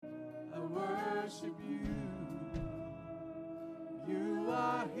worship you. You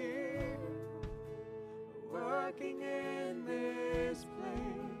are here, working in this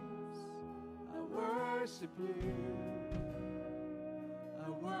place. I worship you. I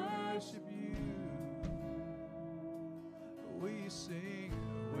worship you. We sing,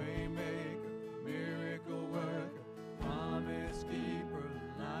 waymaker, miracle worker, promise keeper,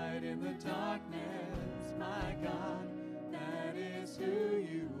 light in the darkness. My God, that is who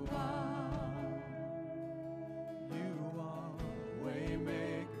you are. You are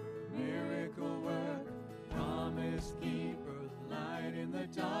waymaker, miracle worker, promise keeper, light in the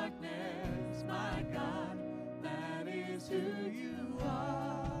darkness. My God, that is who you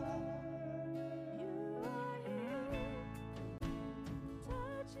are.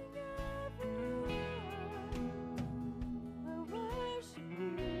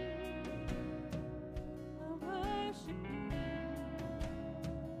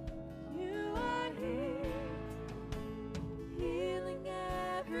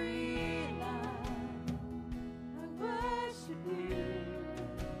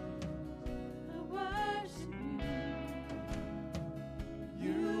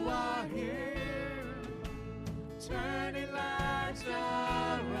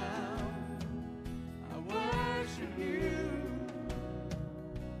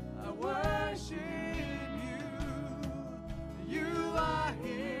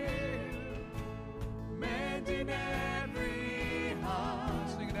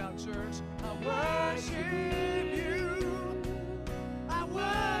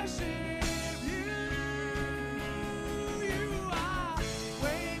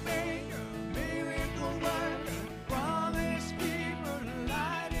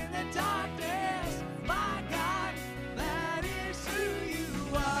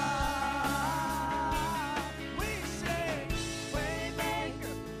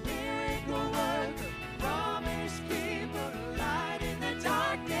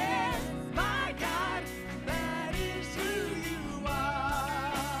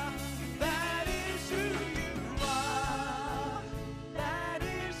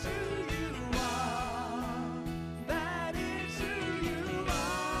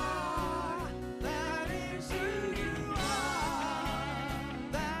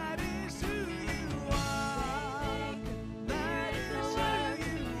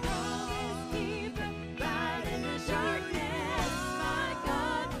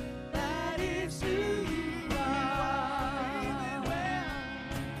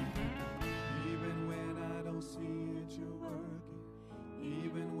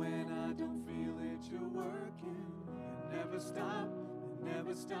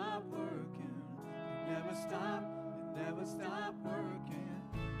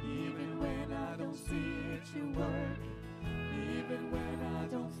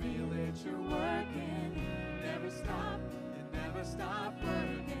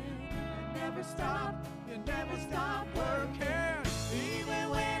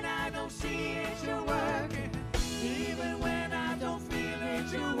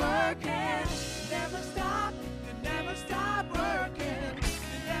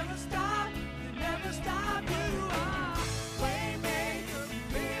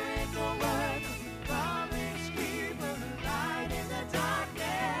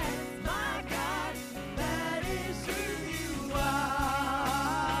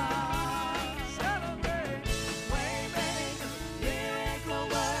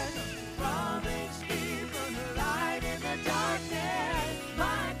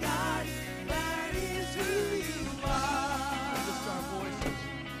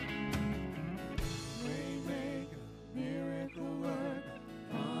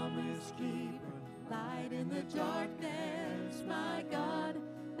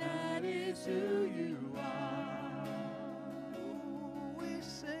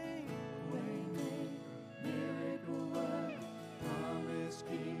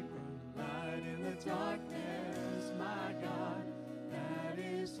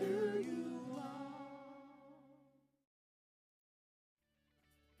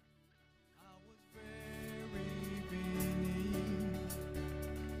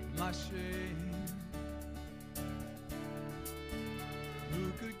 My shame,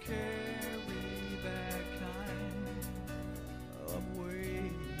 who could carry that kind of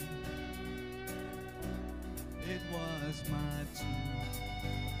weight? It was my turn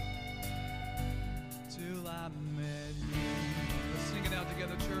till I met you. Let's sing it out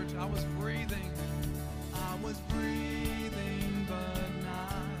together, church. I was breathing, but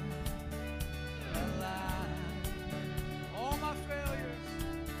not alive. All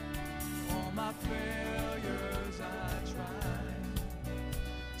my failures, I tried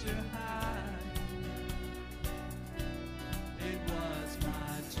to hide.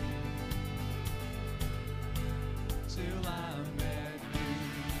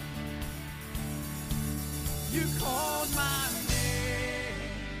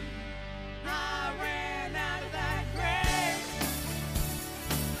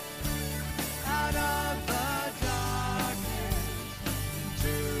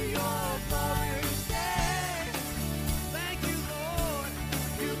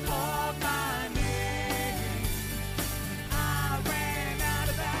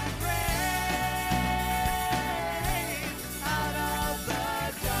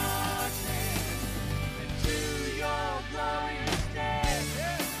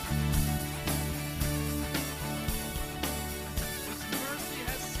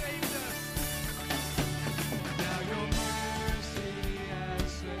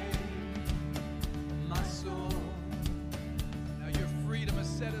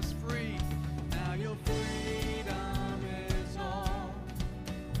 us free. Now your freedom is all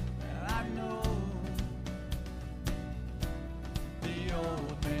that I know. The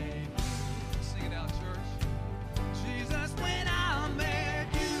old made new. Sing it out, church. Jesus, when I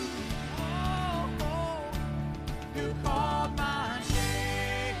met you, you called my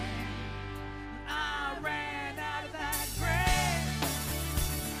name. I ran out of that grave,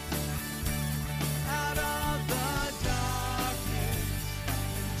 out of the darkness,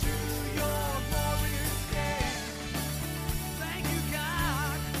 to your glorious day. Thank you,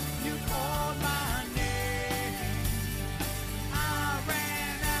 God, you called my name. I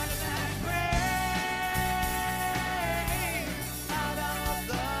ran out of that grave, out of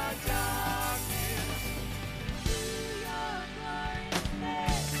the darkness, to your glorious day.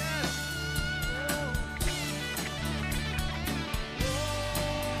 Yes.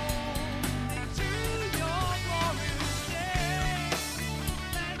 To your glorious day.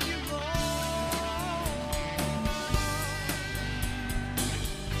 Thank you, Lord.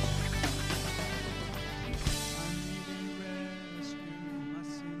 I needed rescue, my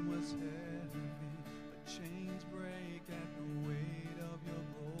sin was heavy, but chains break at the weight of your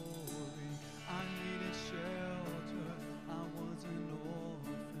glory. I needed shelter, I was an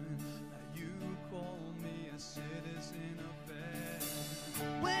orphan, now you call me a citizen of heaven.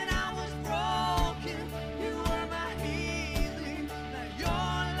 When I was broken, you were my healing. Now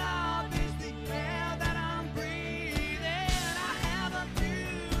your love is the air that I'm breathing. I have a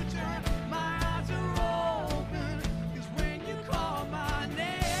future, my eyes are open, 'cause when you call my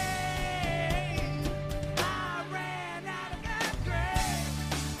name, I ran out of that grave,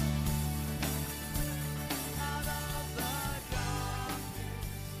 out of the darkness,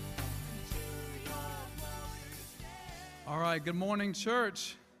 into your glorious day. All right, good morning,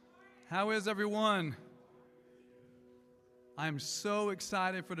 church. How is everyone? I'm so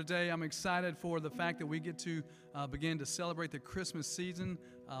excited for today. I'm excited for the fact that we get to begin to celebrate the Christmas season.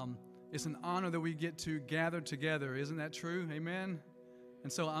 It's an honor that we get to gather together. Isn't that true? Amen?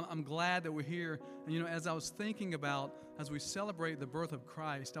 And so I'm glad that we're here. And, you know, as I was thinking about, as we celebrate the birth of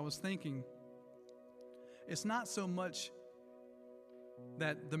Christ, I was thinking, it's not so much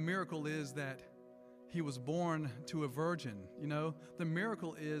that the miracle is that he was born to a virgin. You know, the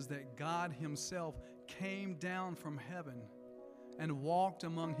miracle is that God himself came down from heaven and walked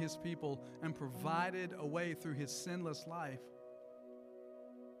among his people and provided a way through his sinless life,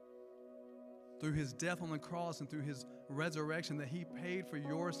 through his death on the cross and through his resurrection, that he paid for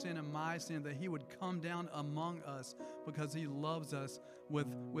your sin and my sin, that he would come down among us because he loves us with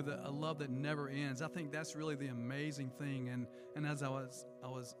a love that never ends. I think that's really the amazing thing. And as I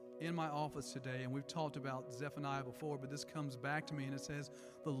was in my office today, and we've talked about Zephaniah before, but this comes back to me, and it says,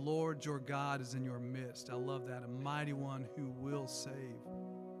 the Lord your God is in your midst. I love that. A mighty one who will save.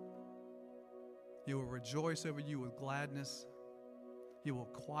 He will rejoice over you with gladness. He will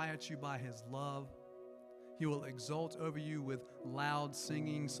quiet you by his love. He will exult over you with loud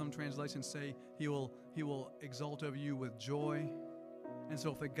singing. Some translations say he will exult over you with joy. And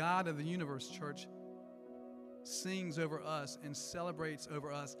so if the God of the universe, church, sings over us and celebrates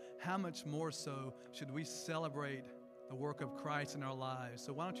over us, how much more so should we celebrate the work of Christ in our lives?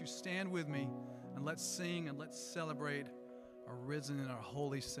 So why don't you stand with me and let's sing and let's celebrate our risen and our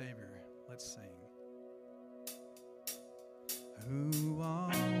holy Savior. Let's sing. Who are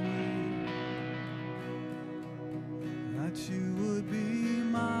we that you would be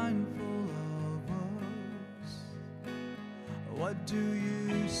mindful of us? What do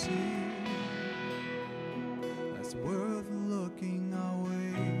you see that's worth looking our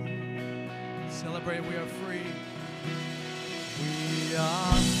way? Celebrate, we are free. We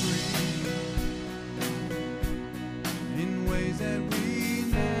are free in ways that we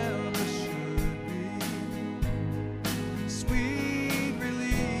never should be. Sweet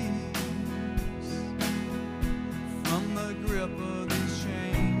release from the grip of these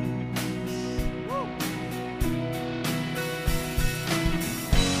chains. Woo!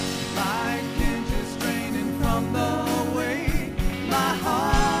 Like hinges straining from the weight, my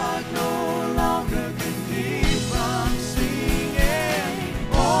heart no longer can keep from singing.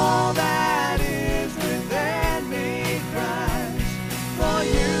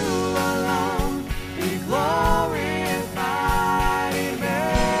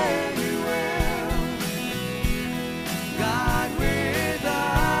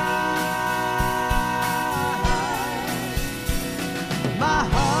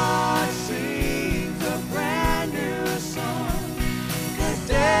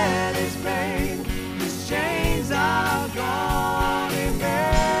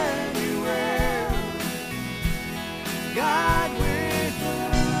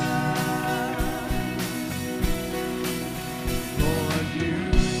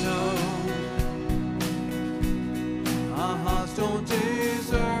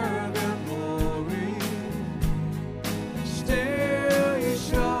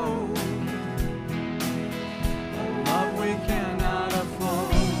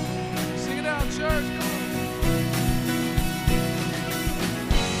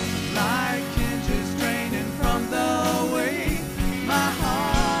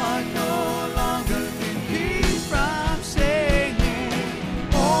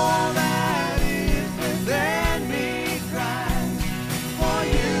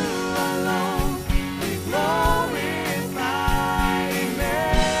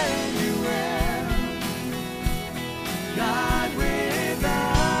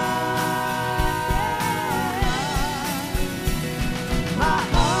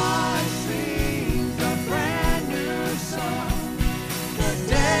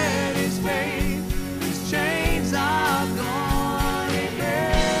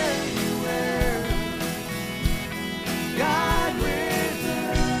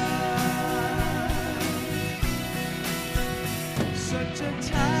 such a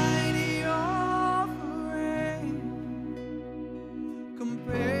tiny offering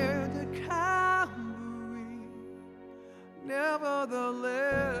compared to Calvary.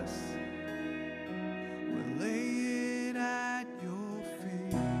 Nevertheless, we'll lay it at your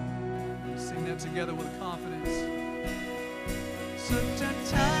feet. Sing that together with confidence. Such a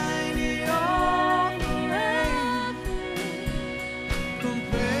tiny offering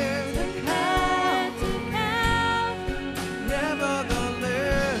compared to Calvary.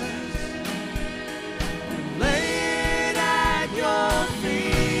 Nevertheless, we'll lay it at your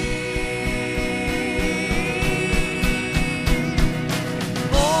feet.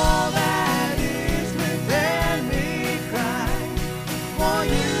 All that is within me cries, for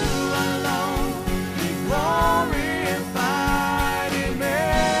you alone be glorified, Emmanuel,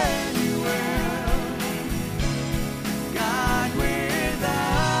 God with us.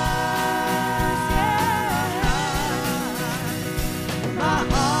 My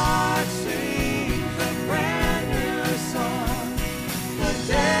heart sings a brand new song. The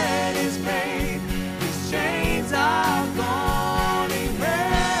dead is paid, these chains are gone,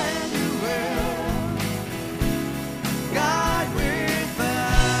 Emmanuel, God with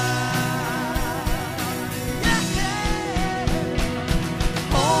us.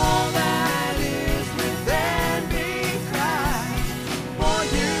 All that is within me cries, for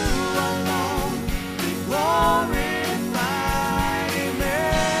you alone be glorified,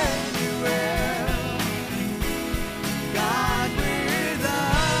 Emmanuel, God with us.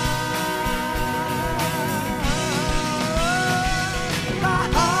 My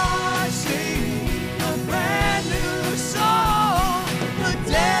heart sings a brand new song. The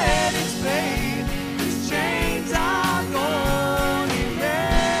dead is paid, these chains are gone, Emmanuel,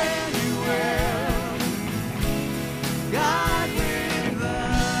 God with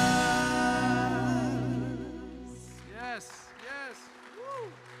us. Yes, yes.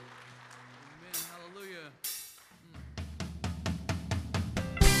 Woo. Amen. Hallelujah.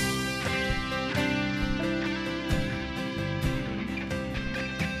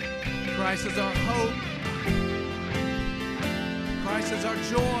 Christ is our hope. Christ is our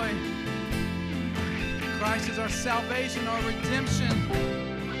joy. Christ is our salvation, our redemption.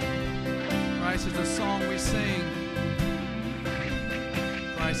 Christ is the song we sing.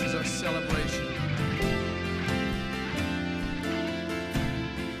 Christ is our celebration.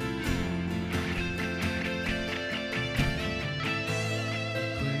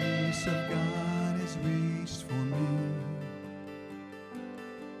 Grace of God has reached for me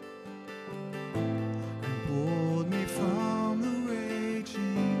and pulled me from the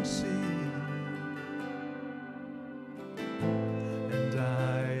raging sea, and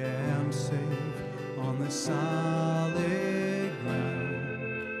I am safe on the solid ground.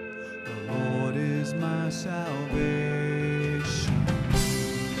 The Lord is my salvation.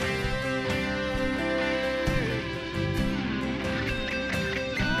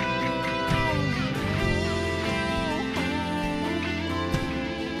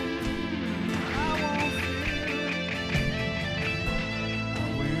 I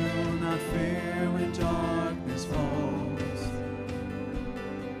will not fear when darkness falls.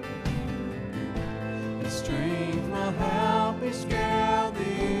 His strength will help me scale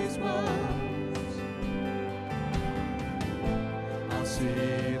these walls. I'll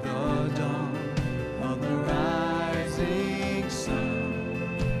see the dawn of the rising sun.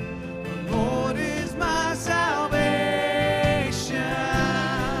 The Lord is my salvation.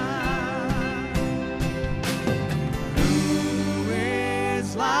 Who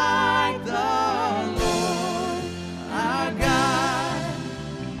is like the Lord our God,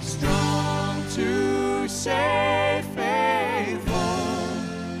 strong to save, faithful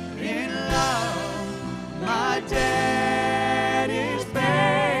in love? My debt is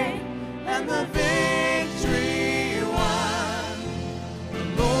paid and the victory won.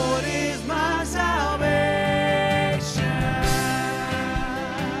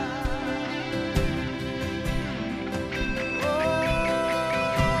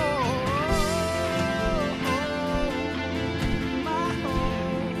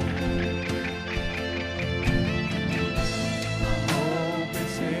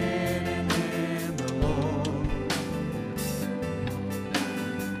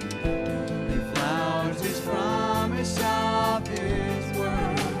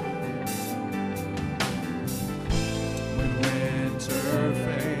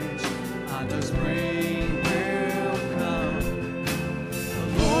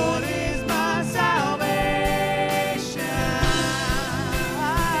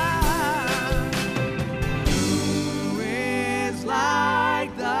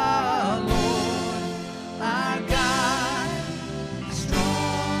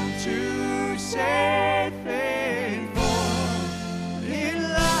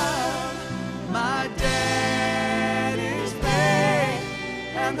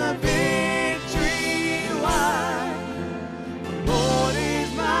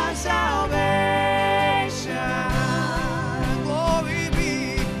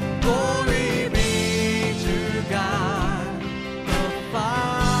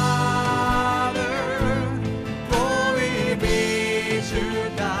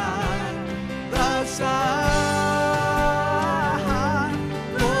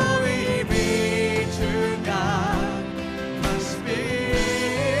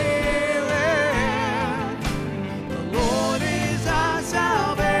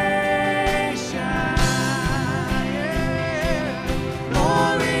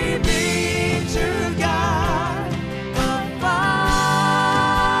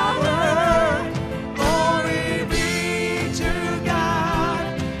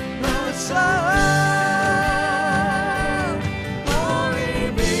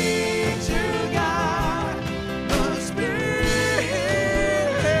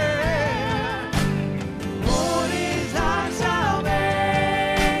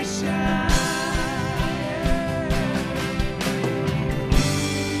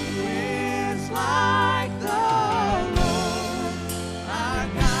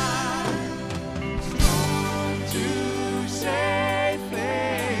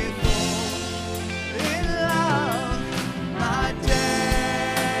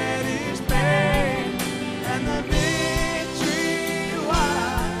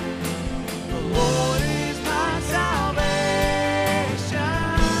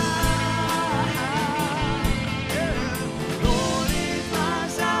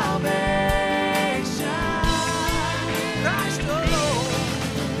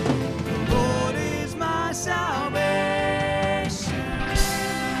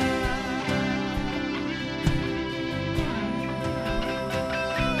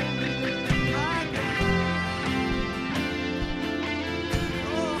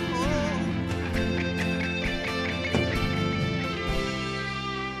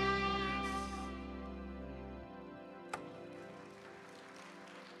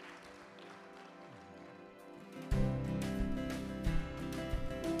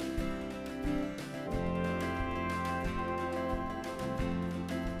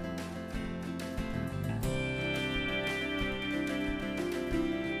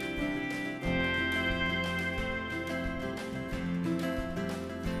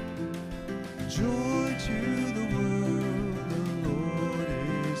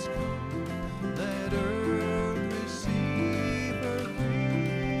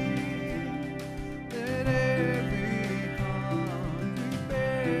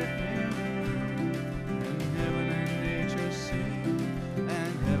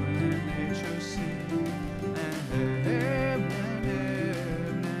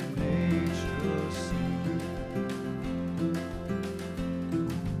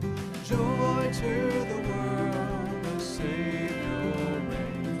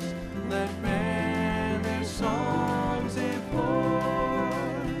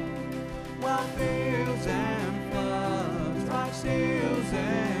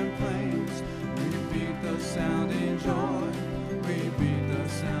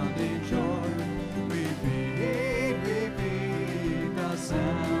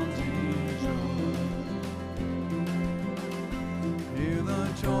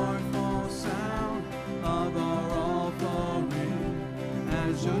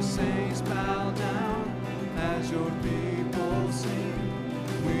 your saints bow down, as your people sing.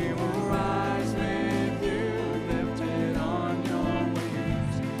 We will rise with you, lifted on your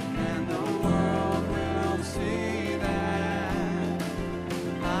wings, and the world will see that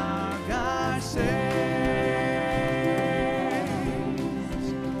our God saves.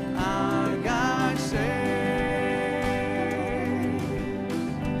 Our God saves.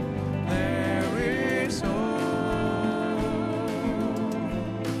 There is hope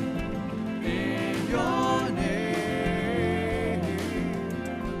in your name.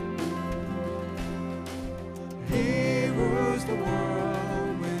 He rules the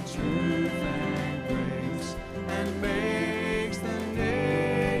world with truth and grace, and makes the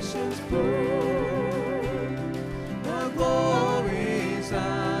nations prove the glories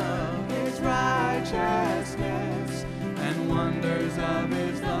of his righteousness, and wonders of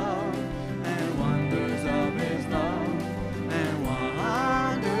his love, and wonders of his love, and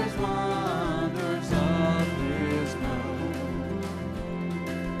wonders, wonders of his love.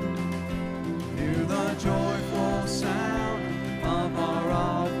 Hear the joyful sound of our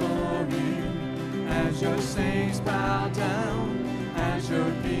offering, as your saints bow down, as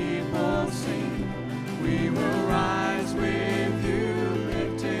your people sing. We will rise with you,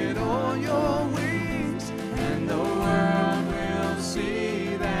 lifted on your wings, and the world will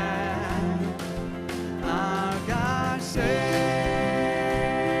see that our God saves.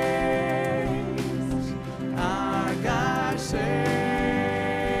 Our God saves.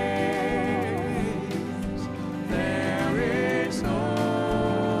 There is hope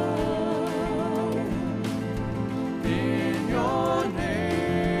in your name.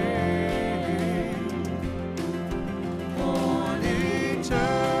 Morning turns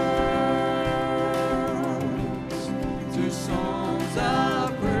to songs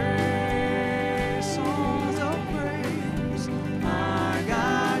of praise, songs of praise. Our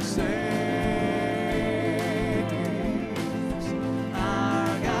God saves.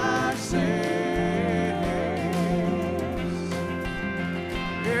 Our God saves.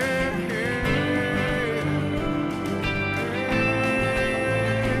 Yeah,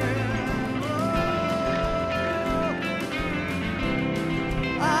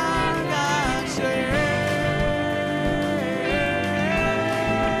 Our God saves.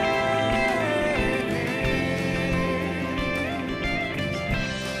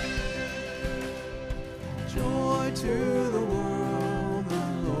 Joy to the world, the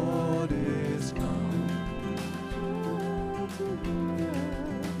Lord is come.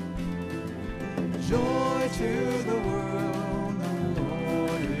 Joy to the world, the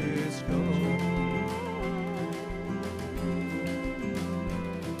Lord is come.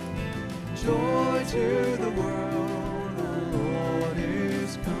 Joy to the world, the Lord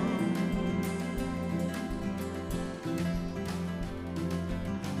is come.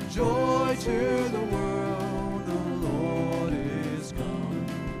 Joy to the world, the Lord is come.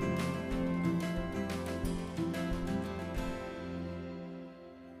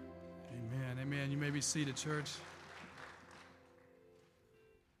 Amen, amen. You may be seated, church.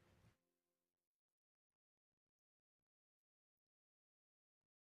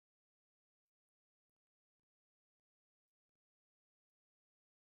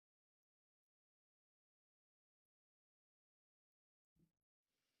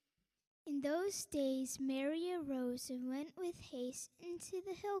 In those days Mary arose and went with haste into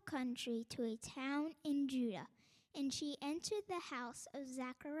the hill country to a town in Judah. And she entered the house of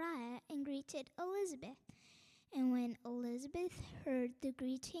Zachariah and greeted Elizabeth. And when Elizabeth heard the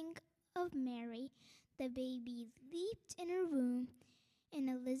greeting of Mary, the baby leaped in her womb, and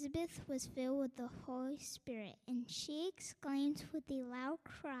Elizabeth was filled with the Holy Spirit. And she exclaimed with a loud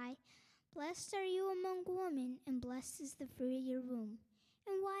cry, "Blessed are you among women, and blessed is the fruit of your womb.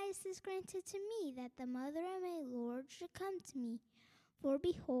 And why is this granted to me, that the mother of my Lord should come to me? For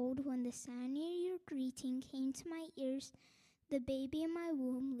behold, when the sound of your greeting came to my ears, the baby in my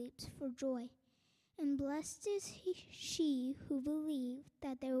womb leaped for joy. And blessed is she who believed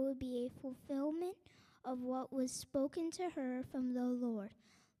that there would be a fulfillment of what was spoken to her from the Lord."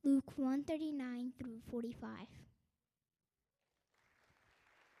 Luke 1:39 through 45.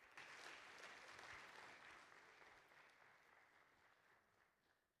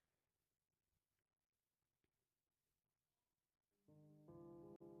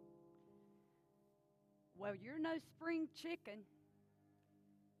 Well, you're no spring chicken.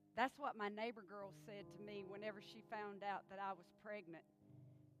 That's what my neighbor girl said to me whenever she found out that I was pregnant.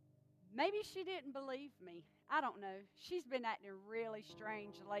 Maybe she didn't believe me. I don't know. She's been acting really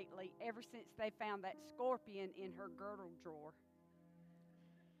strange lately ever since they found that scorpion in her girdle drawer.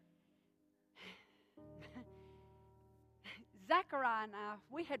 Zachariah and I,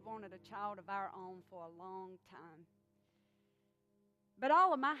 we had wanted a child of our own for a long time. But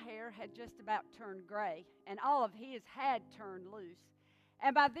all of my hair had just about turned gray, and all of his had turned loose.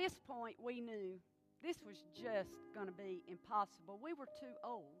 And by this point, we knew this was just going to be impossible. We were too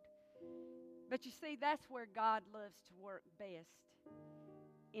old. But you see, that's where God loves to work best,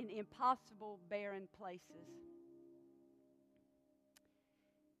 in impossible, barren places.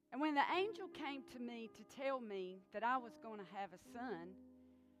 And when the angel came to me to tell me that I was going to have a son,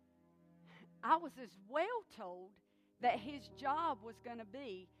 I was as well told that his job was going to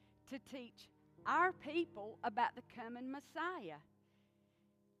be to teach our people about the coming Messiah.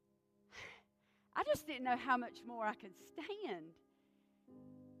 I just didn't know how much more I could stand.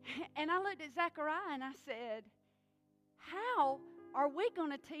 And I looked at Zechariah and I said, how are we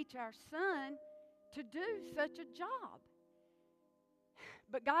going to teach our son to do such a job?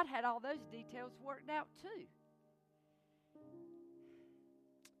 But God had all those details worked out too.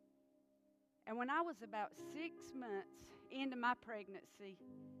 And when I was about 6 months into my pregnancy,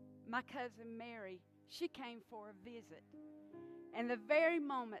 my cousin Mary, she came for a visit. And the very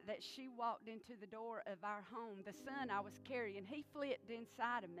moment that she walked into the door of our home, the son I was carrying, he flipped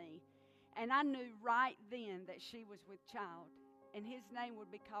inside of me. And I knew right then that she was with child. And his name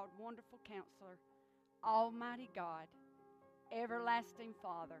would be called Wonderful Counselor, Almighty God, Everlasting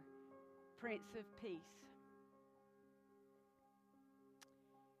Father, Prince of Peace.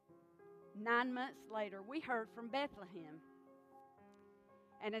 9 months later, we heard from Bethlehem.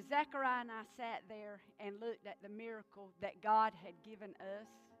 And as Zechariah and I sat there and looked at the miracle that God had given us,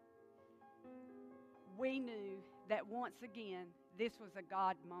 we knew that once again, this was a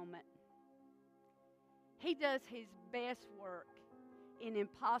God moment. He does his best work in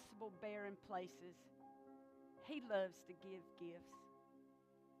impossible, barren places. He loves to give gifts.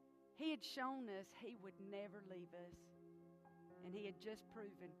 He had shown us he would never leave us. And he had just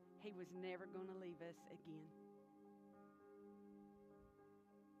proven he was never going to leave us again.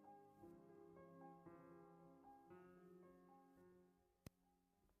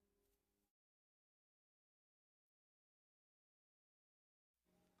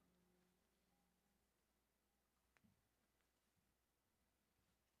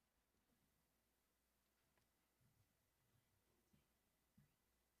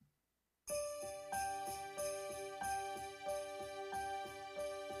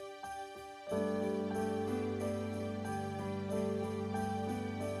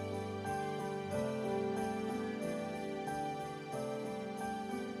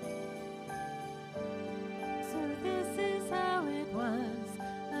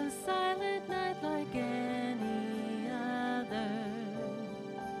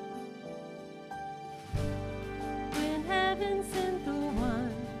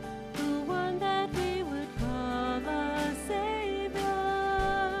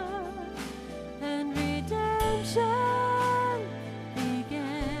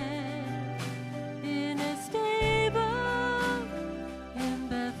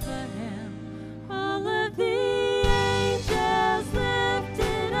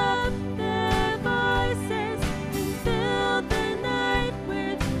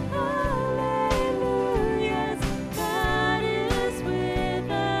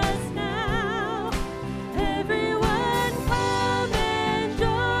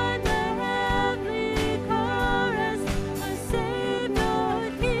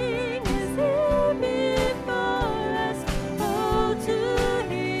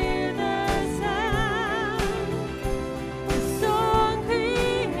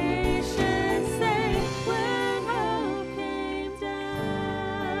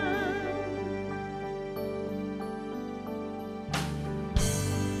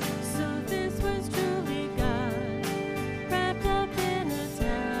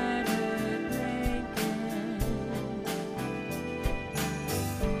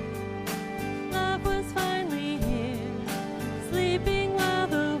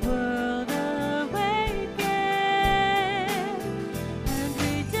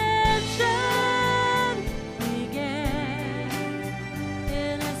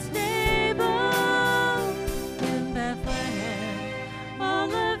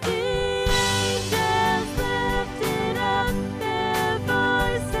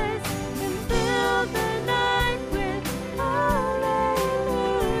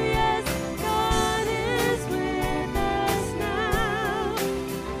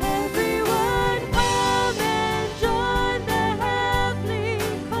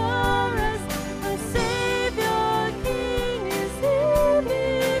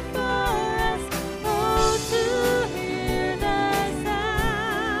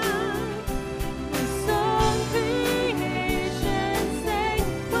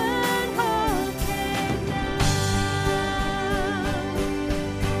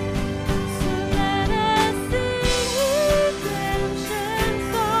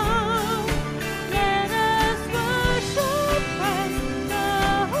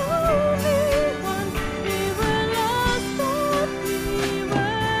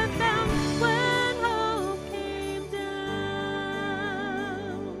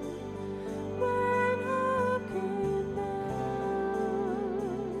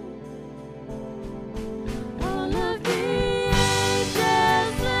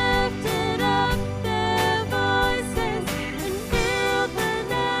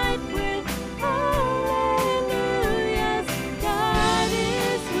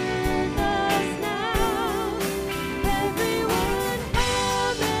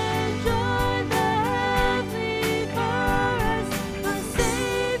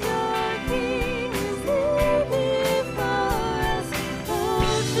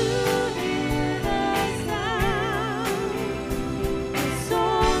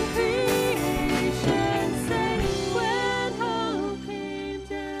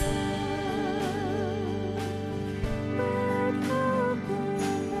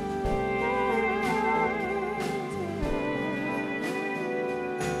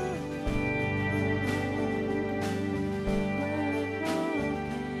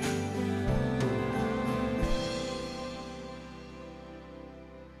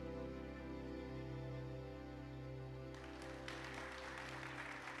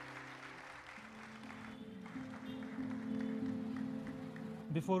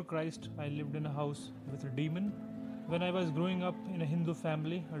 Before Christ, I lived in a house with a demon. When I was growing up in a Hindu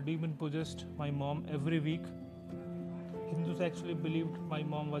family, a demon possessed my mom every week. Hindus actually believed my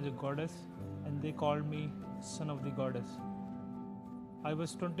mom was a goddess, and they called me son of the goddess. I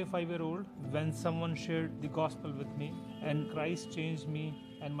was 25-year-old when someone shared the gospel with me, and Christ changed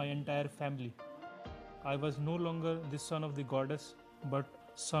me and my entire family. I was no longer the son of the goddess, but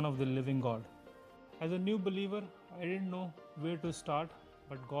son of the living God. As a new believer, I didn't know where to start,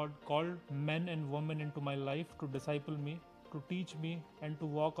 but God called men and women into my life to disciple me, to teach me, and to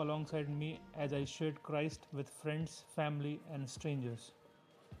walk alongside me as I shared Christ with friends, family, and strangers.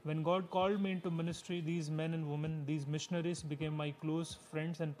 When God called me into ministry, these men and women, these missionaries became my close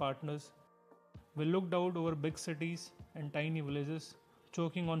friends and partners. We looked out over big cities and tiny villages,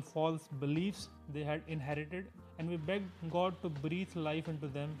 choking on false beliefs they had inherited, and we begged God to breathe life into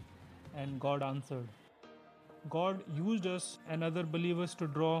them, and God answered. God used us and other believers to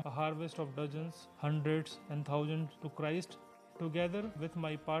draw a harvest of dozens, hundreds, and thousands to Christ. Together with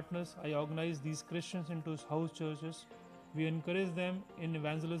my partners, I organized these Christians into house churches. We encouraged them in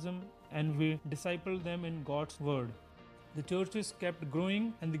evangelism and we discipled them in God's word. The churches kept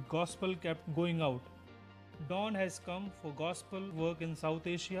growing and the gospel kept going out. Dawn has come for gospel work in South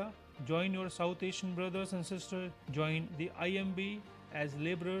Asia. Join your South Asian brothers and sisters. Join the IMB as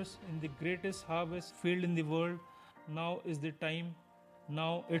laborers in the greatest harvest field in the world. Now is the time.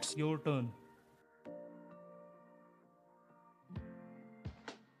 Now it's your turn.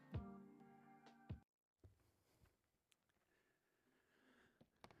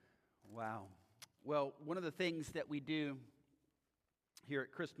 Wow. Well, one of the things that we do here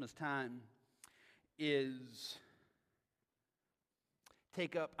at Christmas time is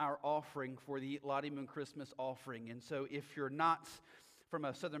take up our offering for the Lottie Moon Christmas offering. And so if you're not from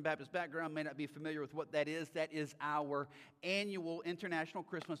a Southern Baptist background, may not be familiar with what that is our annual international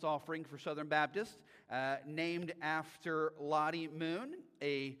Christmas offering for Southern Baptist, named after Lottie Moon,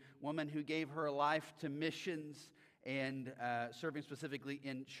 a woman who gave her life to missions and serving specifically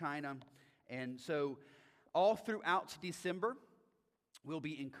in China. And so all throughout December, we'll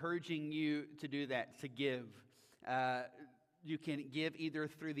be encouraging you to do that, to give. You can give either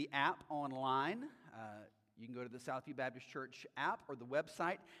through the app online. You can go to the Southview Baptist Church app or the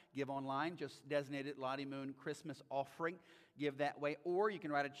website, give online, just designate it Lottie Moon Christmas Offering. Give that way. Or you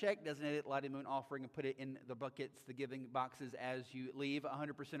can write a check, designate it Lottie Moon Offering, and put it in the buckets, the giving boxes as you leave.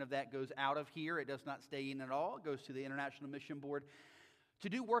 100% of that goes out of here. It does not stay in at all. It goes to the International Mission Board to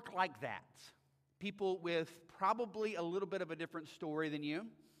do work like that. People with probably a little bit of a different story than you.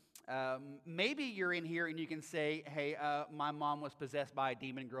 Maybe you're in here and you can say, hey, my mom was possessed by a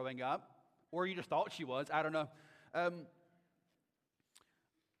demon growing up. Or you just thought she was. I don't know.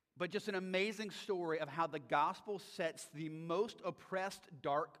 But just an amazing story of how the gospel sets the most oppressed,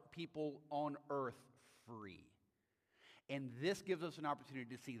 dark people on earth free. And this gives us an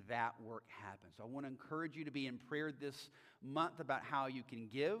opportunity to see that work happen. So I want to encourage you to be in prayer this month about how you can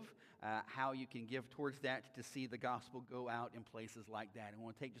give towards that to see the gospel go out in places like that. And I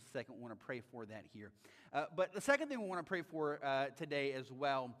want to take just a second. I want to pray for that here. But the second thing we want to pray for today as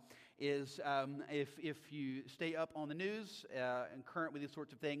well is if you stay up on the news and current with these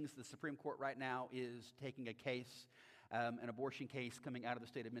sorts of things, the Supreme Court right now is taking a case, an abortion case coming out of the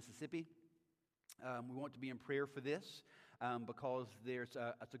state of Mississippi. We want to be in prayer for this because it's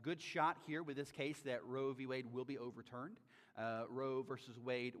a good shot here with this case that Roe v. Wade will be overturned. Roe versus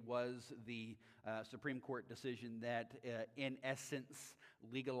Wade was the Supreme Court decision that, in essence,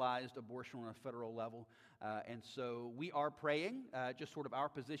 legalized abortion on a federal level. And so we are praying, just sort of our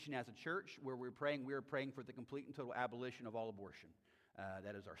position as a church, where we are praying for the complete and total abolition of all abortion.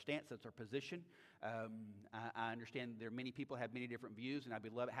 That is our stance. That's our position. I understand there are many people have many different views, and I'd be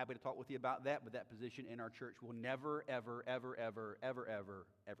happy to talk with you about that. But that position in our church will never, ever, ever, ever, ever, ever,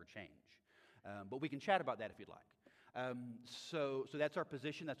 ever change. But we can chat about that if you'd like. So that's our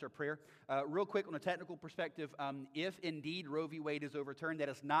position. That's our prayer. Real quick, on a technical perspective, if indeed Roe v. Wade is overturned, that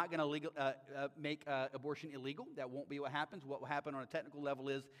is not going to make abortion illegal. That won't be what happens. What will happen on a technical level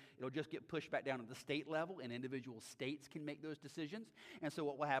is it'll just get pushed back down to the state level, and individual states can make those decisions. And so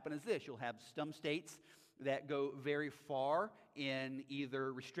what will happen is this. You'll have some states that go very far in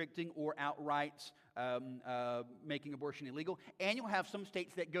either restricting or outright making abortion illegal. And you'll have some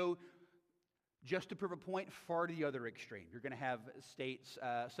states that go, just to prove a point, far to the other extreme. You're going to have states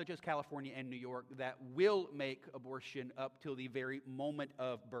such as California and New York that will make abortion up till the very moment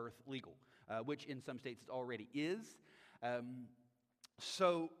of birth legal, which in some states it already is.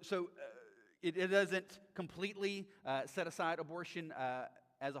 So it doesn't completely set aside abortion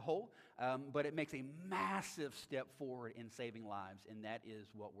as a whole, but it makes a massive step forward in saving lives, and that is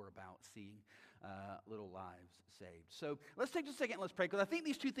what we're about, seeing little lives saved. So let's take just a second and let's pray, because I think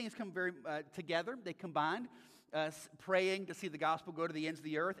these two things come very together. They combine us praying to see the gospel go to the ends of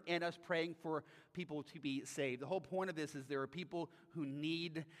the earth and us praying for people to be saved. The whole point of this is there are people who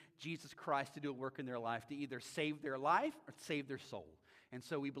need Jesus Christ to do a work in their life, to either save their life or save their soul. And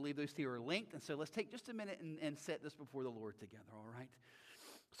so we believe those two are linked. And so let's take just a minute and set this before the Lord together, all right?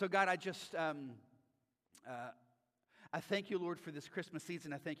 So God, I just, I thank you, Lord, for this Christmas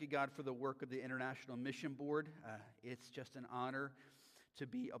season. I thank you, God, for the work of the International Mission Board. It's just an honor to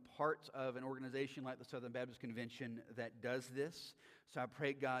be a part of an organization like the Southern Baptist Convention that does this. So I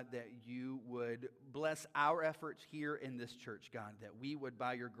pray, God, that you would bless our efforts here in this church, God, that we would,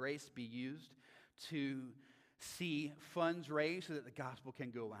 by your grace, be used to see funds raised so that the gospel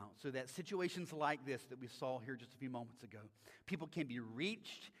can go out, so that situations like this that we saw here just a few moments ago, people can be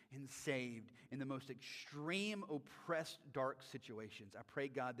reached and saved in the most extreme, oppressed, dark situations. I pray,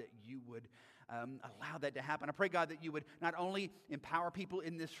 God, that you would allow that to happen. I pray, God, that you would not only empower people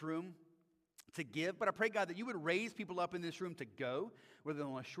in this room to give, but I pray, God, that you would raise people up in this room to go, whether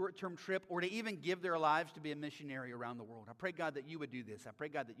on a short-term trip or to even give their lives to be a missionary around the world. I pray, God, that you would do this. I pray,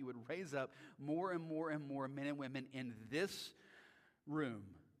 God, that you would raise up more and more and more men and women in this room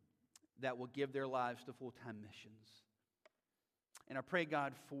that will give their lives to full-time missions. And I pray,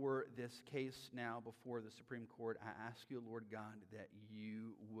 God, for this case now before the Supreme Court. I ask you, Lord God, that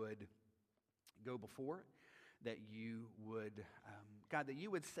you would go before, that you would, God, that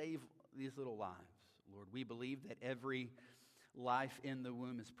you would save these little lives. Lord, we believe that every life in the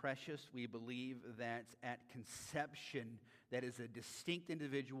womb is precious. We believe that at conception, that is a distinct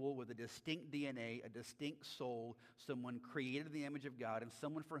individual with a distinct DNA, a distinct soul, someone created in the image of God, and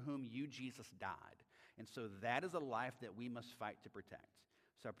someone for whom you, Jesus, died. And so that is a life that we must fight to protect.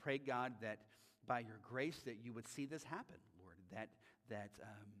 So I pray, God, that by your grace that you would see this happen, Lord, that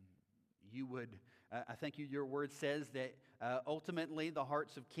you would, I thank you, your word says that ultimately the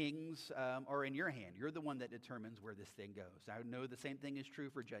hearts of kings are in your hand. You're the one that determines where this thing goes. I know the same thing is true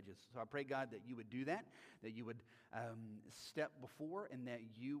for judges. So I pray, God, that you would do that you would step before, and that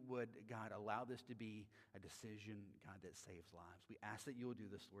you would, God, allow this to be a decision, God, that saves lives. We ask that you will do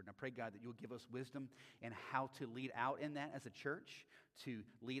this, Lord. And I pray, God, that you'll give us wisdom in how to lead out in that as a church, to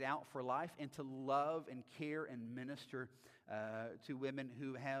lead out for life, and to love and care and minister to women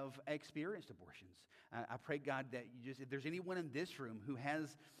who have experienced abortions. I pray, God, that if there's anyone in this room who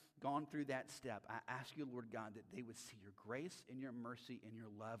has gone through that step, I ask you, Lord God, that they would see your grace and your mercy and your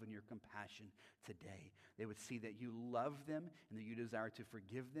love and your compassion today. They would see that you love them and that you desire to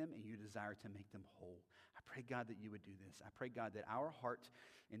forgive them and you desire to make them whole. I pray, God, that you would do this. I pray, God, that our heart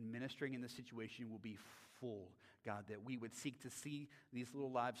in ministering in this situation will be full, God, that we would seek to see these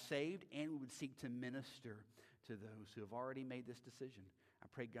little lives saved, and we would seek to minister to those who have already made this decision. I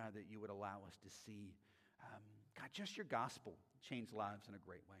pray, God, that you would allow us to see, God, just your gospel change lives in a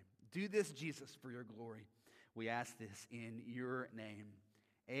great way. Do this, Jesus, for your glory. We ask this in your name.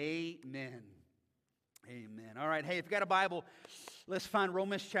 Amen. Amen. All right, hey, if you've got a Bible, let's find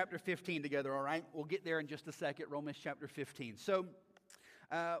Romans chapter 15 together, all right? We'll get there in just a second, Romans chapter 15. So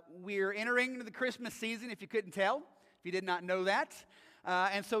we're entering into the Christmas season, if you couldn't tell, if you did not know that.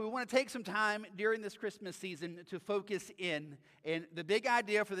 And so we want to take some time during this Christmas season to focus in. And the big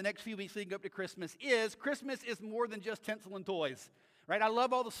idea for the next few weeks leading up to Christmas is more than just tinsel and toys, right? I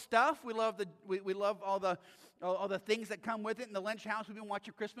love all the stuff. We love all the things that come with it. In the Lynch house, we've been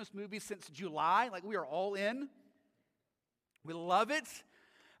watching Christmas movies since July. Like, we are all in. We love it.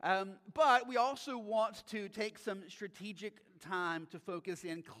 But we also want to take some strategic time to focus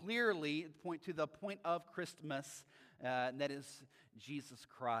in clearly, point to the point of Christmas, and that is Jesus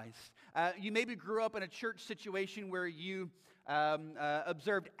Christ. You maybe grew up in a church situation where you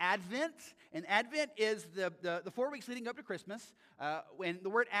observed Advent, and Advent is the 4 weeks leading up to Christmas. When the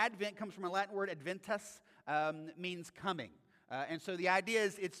word Advent comes from a Latin word adventus, means coming. And so the idea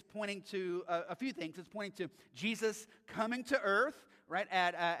is it's pointing to a few things. It's pointing to Jesus coming to earth, right,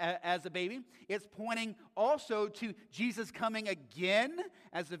 as a baby. It's pointing also to Jesus coming again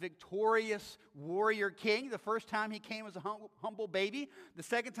as a victorious warrior king. The first time he came as a humble baby. The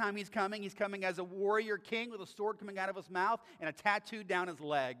second time he's coming as a warrior king with a sword coming out of his mouth and a tattoo down his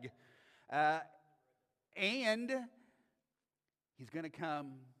leg. And he's going to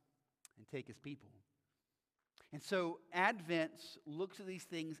come and take his people. And so Advent looks at these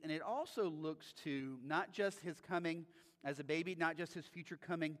things, and it also looks to not just his coming as a baby, not just his future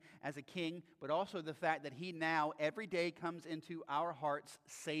coming as a king, but also the fact that he now every day comes into our hearts,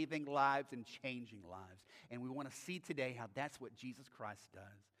 saving lives and changing lives. And we want to see today how that's what Jesus Christ does.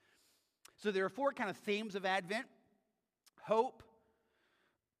 So there are 4 kind of themes of Advent: hope,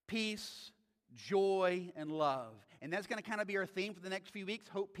 peace, joy, and love. And that's going to kind of be our theme for the next few weeks: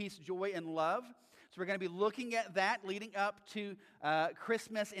 hope, peace, joy, and love. So we're going to be looking at that leading up to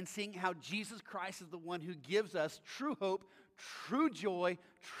Christmas and seeing how Jesus Christ is the one who gives us true hope, true joy,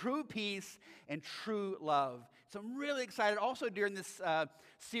 true peace, and true love. So I'm really excited. Also during this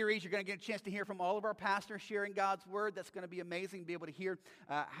series, you're going to get a chance to hear from all of our pastors sharing God's word. That's going to be amazing, be able to hear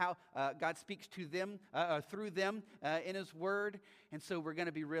how God speaks to them, through them in his word. And so we're going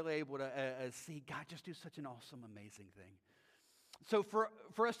to be really able to see God just do such an awesome, amazing thing. So for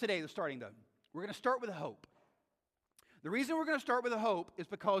us today, the starting though, we're going to start with hope. The reason we're going to start with hope is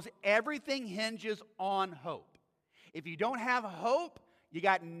because everything hinges on hope. If you don't have hope, you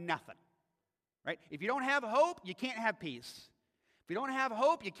got nothing, right? If you don't have hope, you can't have peace. If you don't have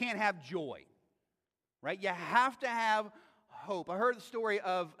hope, you can't have joy, right? You have to have hope. I heard the story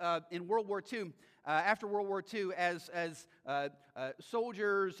of in World War II, after World War II, as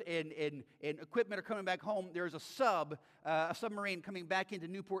soldiers and equipment are coming back home, there's a submarine coming back into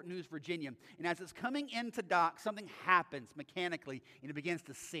Newport News, Virginia. And as it's coming into dock, something happens mechanically, and it begins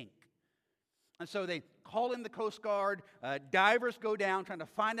to sink. And so they call in the Coast Guard. Divers go down trying to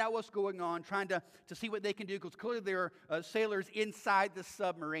find out what's going on, trying to see what they can do, because clearly there are sailors inside the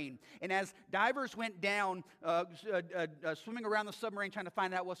submarine. And as divers went down, swimming around the submarine trying to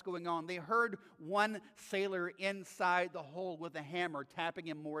find out what's going on, they heard one sailor inside the hold with a hammer tapping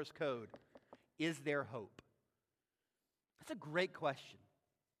in Morse code. Is there hope? That's a great question.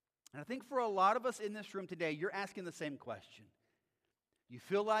 And I think for a lot of us in this room today, you're asking the same question. You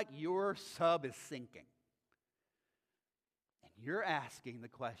feel like your sub is sinking. And you're asking the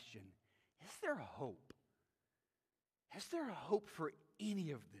question, is there hope? Is there hope for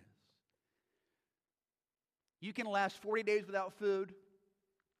any of this? You can last 40 days without food.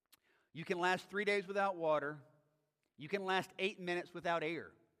 You can last 3 days without water. You can last 8 minutes without air.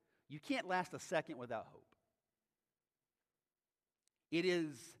 You can't last a second without hope. It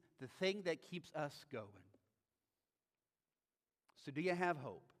is the thing that keeps us going. So do you have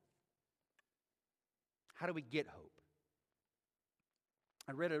hope? How do we get hope?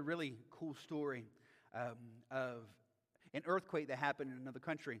 I read a really cool story of an earthquake that happened in another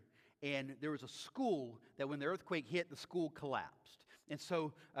country. And there was a school that when the earthquake hit, the school collapsed. And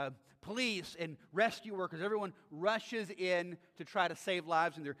so police and rescue workers, everyone rushes in to try to save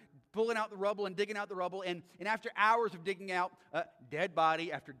lives. And they're pulling out the rubble and digging out the rubble. And after hours of digging out dead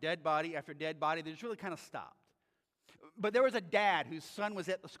body after dead body after dead body, they just really kind of stopped. But there was a dad whose son was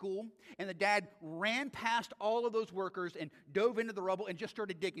at the school, and the dad ran past all of those workers and dove into the rubble and just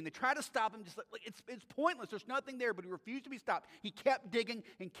started digging. They tried to stop him, just like, it's pointless. There's nothing there, but he refused to be stopped. He kept digging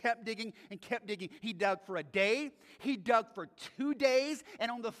and kept digging and kept digging. He dug for a day. He dug for 2 days. And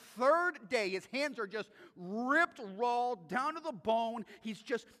on the 3rd day, his hands are just ripped raw down to the bone. He's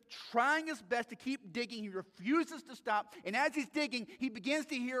just trying his best to keep digging. He refuses to stop. And as he's digging, he begins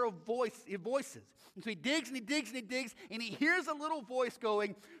to hear voices. And so he digs and he digs and he digs, and he hears a little voice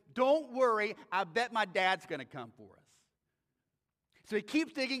going, "Don't worry, I bet my dad's going to come for us." So he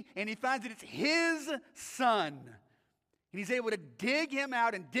keeps digging, and he finds that it's his son. And he's able to dig him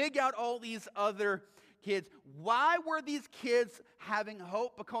out and dig out all these other kids. Why were these kids having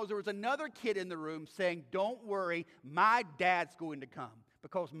hope? Because there was another kid in the room saying, "Don't worry, my dad's going to come.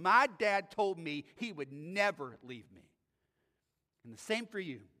 Because my dad told me he would never leave me." And the same for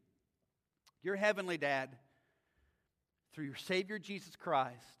you. Your heavenly dad, through your Savior Jesus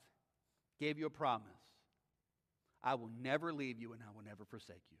Christ, gave you a promise. I will never leave you and I will never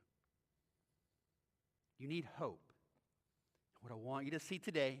forsake you. You need hope. What I want you to see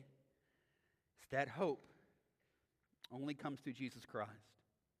today is that hope only comes through Jesus Christ.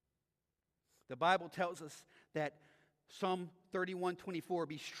 The Bible tells us that Psalm 31:24,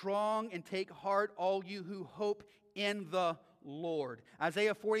 "Be strong and take heart, all you who hope in the Lord."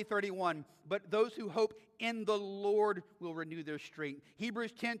 Isaiah 40:31, "But those who hope in the Lord will renew their strength."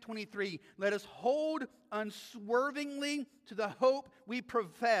 Hebrews 10:23, "Let us hold unswervingly to the hope we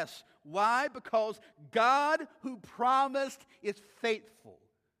profess." Why? Because God who promised is faithful.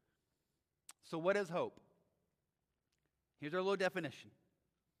 So what is hope? Here's our little definition.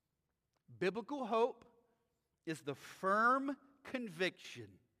 Biblical hope is the firm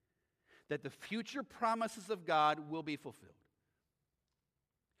conviction that the future promises of God will be fulfilled.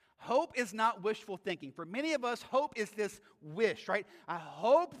 hope is not wishful thinking. For many of us, hope is this wish, right? I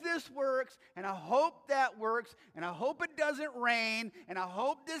hope this works, and I hope that works, and I hope it doesn't rain, and I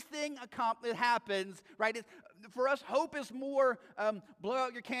hope this thing happens, right? For us, hope is more blow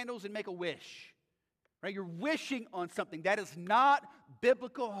out your candles and make a wish, right? You're wishing on something. That is not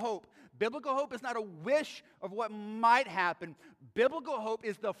biblical hope. Biblical hope is not a wish of what might happen. Biblical hope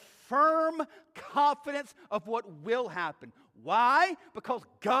is the firm confidence of what will happen. Why? Because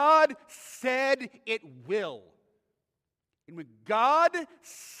God said it will. And when God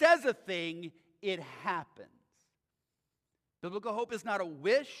says a thing, it happens. Biblical hope is not a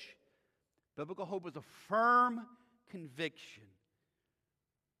wish. Biblical hope is a firm conviction.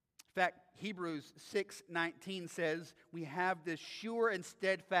 In fact, Hebrews 6:19 says, we have this sure and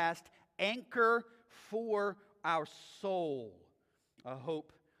steadfast anchor for our soul, a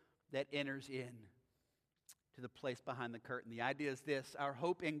hope that enters in to the place behind the curtain. The idea is this: our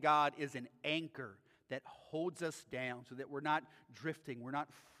hope in God is an anchor that holds us down so that we're not drifting, we're not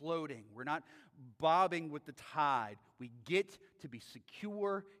floating, we're not bobbing with the tide. We get to be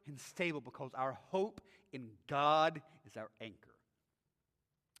secure and stable because our hope in God is our anchor.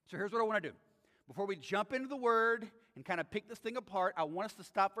 So here's what I want to do. Before we jump into the Word and kind of pick this thing apart, I want us to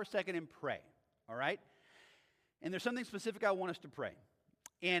stop for a second and pray, all right? And there's something specific I want us to pray.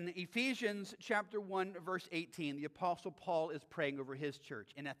 In Ephesians chapter 1, verse 18, the Apostle Paul is praying over his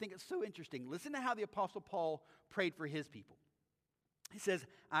church. And I think it's so interesting. Listen to how the Apostle Paul prayed for his people. He says,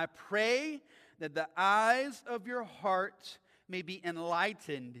 I pray that the eyes of your heart may be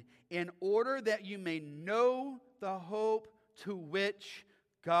enlightened in order that you may know the hope to which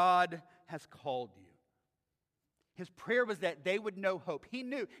God has called you. His prayer was that they would know hope. He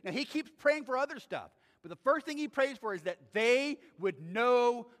knew. Now, he keeps praying for other stuff. But the first thing he prays for is that they would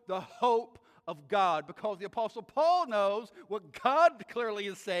know the hope of God. Because the Apostle Paul knows what God clearly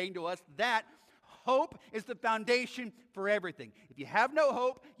is saying to us, that hope is the foundation for everything. If you have no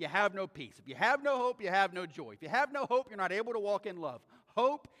hope, you have no peace. If you have no hope, you have no joy. If you have no hope, you're not able to walk in love.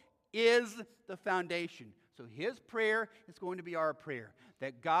 Hope is the foundation. So his prayer is going to be our prayer,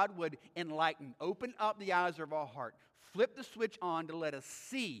 that God would enlighten, open up the eyes of our heart, flip the switch on to let us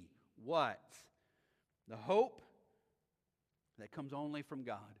see what? The hope that comes only from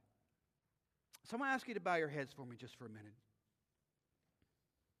God. So I'm going to ask you to bow your heads for me just for a minute.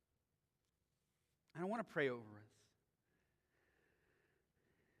 And I want to pray over us.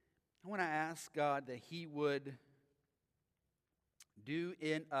 I want to ask God that He would do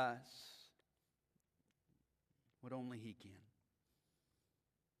in us what only He can.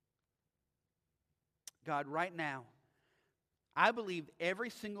 God, right now, I believe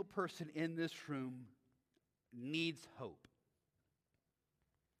every single person in this room needs hope.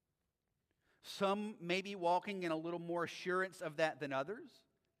 Some may be walking in a little more assurance of that than others.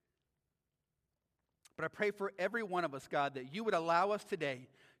 But I pray for every one of us, God, that you would allow us today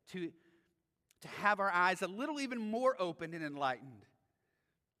to have our eyes a little even more open and enlightened.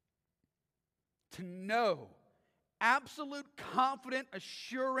 To know, absolute confident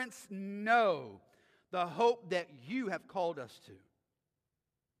assurance, know the hope that you have called us to.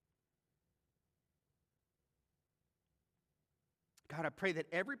 God, I pray that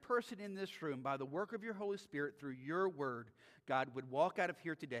every person in this room, by the work of your Holy Spirit, through your word, God, would walk out of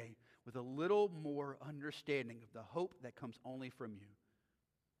here today with a little more understanding of the hope that comes only from you.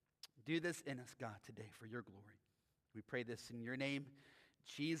 Do this in us, God, today for your glory. We pray this in your name,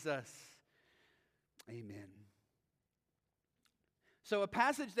 Jesus. Amen. So a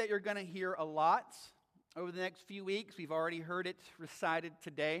passage that you're going to hear a lot over the next few weeks, we've already heard it recited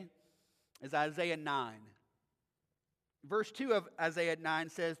today, is Isaiah 9. Verse 2 of Isaiah 9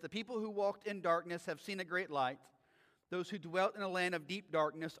 says, the people who walked in darkness have seen a great light. Those who dwelt in a land of deep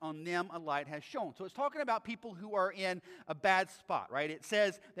darkness, on them a light has shone. So it's talking about people who are in a bad spot, right? It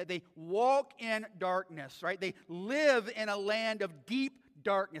says that they walk in darkness, right? They live in a land of deep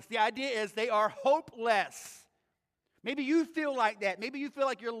darkness. The idea is they are hopeless. Maybe you feel like that. Maybe you feel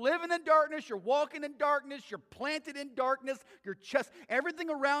like you're living in darkness, you're walking in darkness, you're planted in darkness,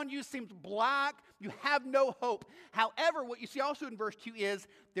 everything around you seems black, you have no hope. However, what you see also in verse 2 is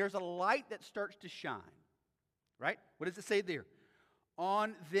there's a light that starts to shine, right? What does it say there?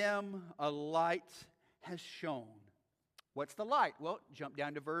 On them a light has shone. What's the light? Well, jump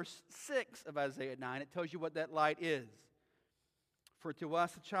down to verse 6 of Isaiah 9. It tells you what that light is. For to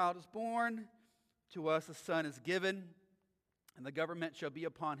us a child is born, to us a son is given, and the government shall be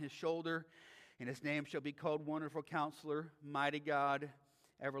upon his shoulder, and his name shall be called Wonderful Counselor, Mighty God,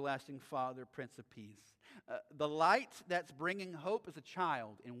 Everlasting Father, Prince of Peace. The light that's bringing hope is a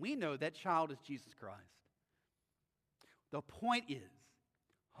child, and we know that child is Jesus Christ. The point is,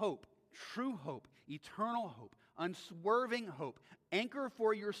 hope, true hope, eternal hope, unswerving hope, anchor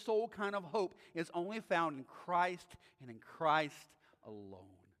for your soul kind of hope is only found in Christ and in Christ alone.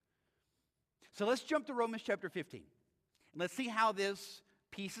 So let's jump to Romans chapter 15. Let's see how this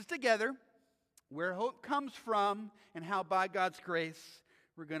pieces together, where hope comes from, and how by God's grace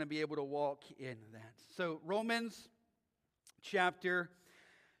we're going to be able to walk in that. So Romans chapter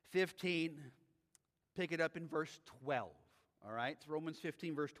 15, pick it up in verse 12. All right, it's Romans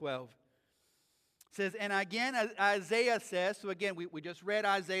 15, verse 12. It says, and again, Isaiah says, so again, we just read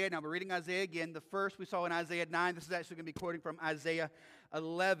Isaiah. Now we're reading Isaiah again. The first we saw in Isaiah 9. This is actually going to be quoting from Isaiah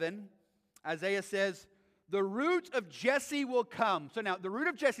 11. Isaiah says, the root of Jesse will come. So now, the root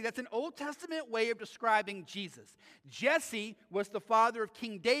of Jesse, that's an Old Testament way of describing Jesus. Jesse was the father of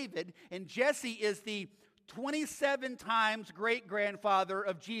King David, and Jesse is the 27 times great-grandfather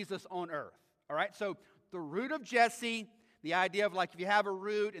of Jesus on earth. All right, so the root of Jesse, the idea of like if you have a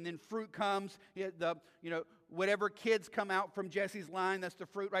root and then fruit comes, whatever kids come out from Jesse's line, that's the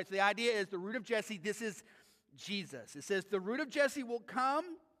fruit, right? So the idea is the root of Jesse, this is Jesus. It says, the root of Jesse will come,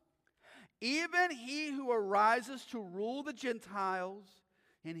 even he who arises to rule the Gentiles,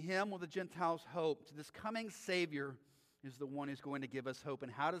 in him will the Gentiles hope. So this coming Savior is the one who's going to give us hope.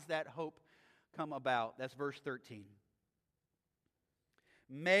 And how does that hope come about? That's verse 13.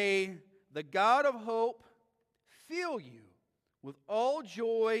 May the God of hope fill you with all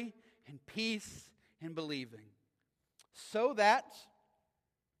joy and peace in believing, so that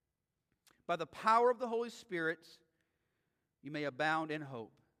by the power of the Holy Spirit you may abound in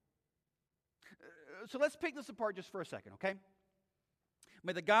hope. So let's pick this apart just for a second, okay?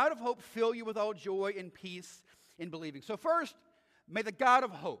 May the God of hope fill you with all joy and peace in believing. So first, may the God of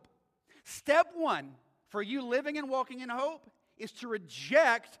hope. Step one for you living and walking in hope is to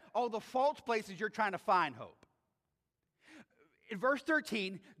reject all the false places you're trying to find hope. In verse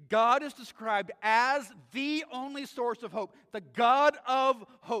 13, God is described as the only source of hope, the God of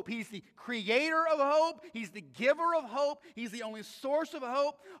hope. He's the creator of hope. He's the giver of hope. He's the only source of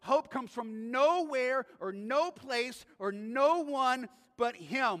hope. Hope comes from nowhere or no place or no one but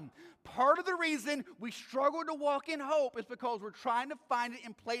Him. Part of the reason we struggle to walk in hope is because we're trying to find it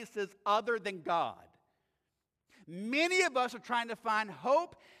in places other than God. Many of us are trying to find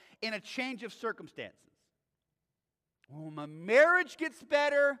hope in a change of circumstances. When my marriage gets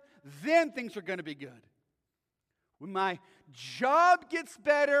better, then things are going to be good. When my job gets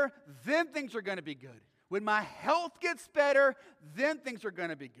better, then things are going to be good. When my health gets better, then things are going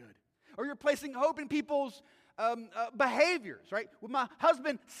to be good. Or you're placing hope in people's behaviors, right? When my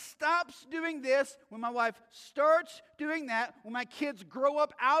husband stops doing this, when my wife starts doing that, when my kids grow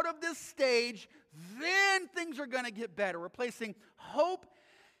up out of this stage, then things are going to get better. We're placing hope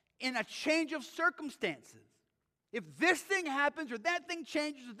in a change of circumstances. If this thing happens or that thing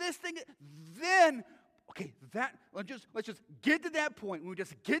changes or this thing, then, okay, let's just get to that point. When we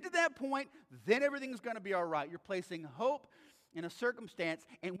just get to that point, then everything's going to be all right. You're placing hope in a circumstance.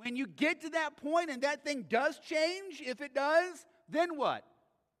 And when you get to that point and that thing does change, if it does, then what?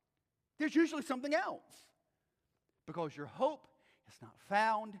 There's usually something else. Because your hope is not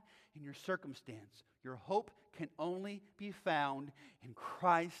found in your circumstance. Your hope can only be found in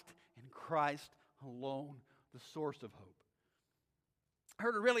Christ and Christ alone, the source of hope. I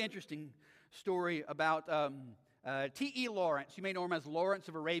heard a really interesting story about T.E. Lawrence. You may know him as Lawrence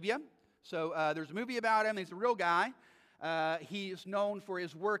of Arabia. So there's a movie about him. He's a real guy. He is known for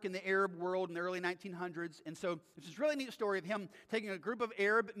his work in the Arab world in the early 1900s. And so it's this really neat story of him taking a group of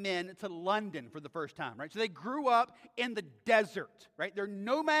Arab men to London for the first time, right? So they grew up in the desert, right? They're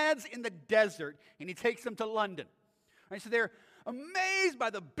nomads in the desert, and he takes them to London. Right? So they're amazed by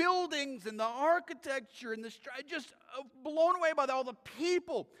the buildings and the architecture and just blown away by all the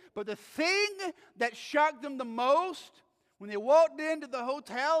people. But the thing that shocked them the most when they walked into the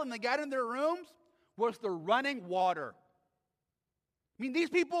hotel and they got in their rooms was the running water. I mean,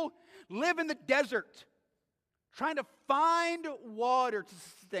 these people live in the desert trying to find water to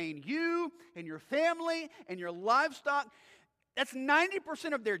sustain you and your family and your livestock. That's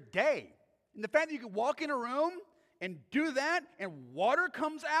 90% of their day. And the fact that you can walk in a room and do that, and water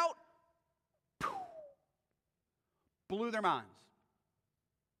comes out, blew their minds.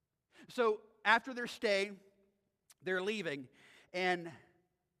 So after their stay, they're leaving, and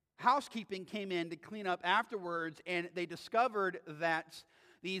housekeeping came in to clean up afterwards, and they discovered that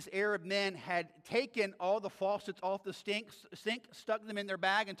these Arab men had taken all the faucets off the sink, stuck them in their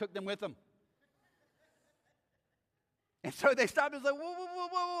bag, and took them with them. And so they stopped and was like, whoa,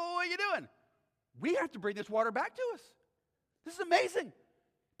 what are you doing? We have to bring this water back to us. This is amazing.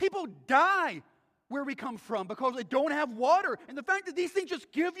 People die where we come from because they don't have water. And the fact that these things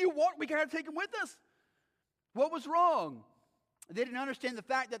just give you water, we got to take them with us. What was wrong? They didn't understand the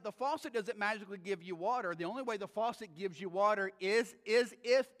fact that the faucet doesn't magically give you water. The only way the faucet gives you water is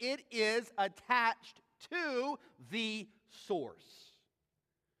if it is attached to the source.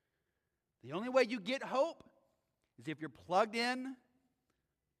 The only way you get hope is if you're plugged in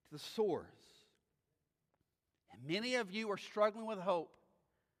to the source. And many of you are struggling with hope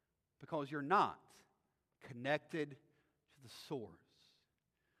because you're not connected to the source.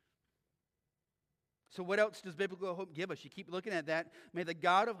 So what else does biblical hope give us? You keep looking at that. May the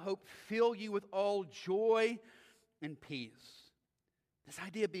God of hope fill you with all joy and peace. This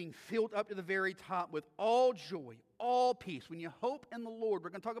idea of being filled up to the very top with all joy, all peace. When you hope in the Lord, we're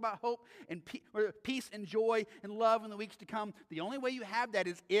going to talk about hope and peace and joy and love in the weeks to come. The only way you have that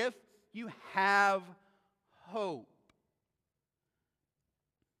is if you have hope.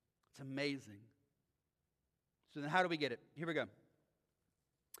 It's amazing. So then how do we get it? Here we go.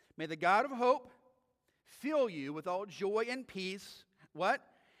 May the God of hope fill you with all joy and peace. What?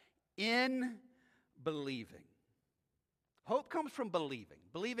 In believing. Hope comes from believing.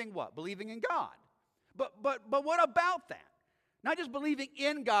 Believing what? Believing in God. But what about that? Not just believing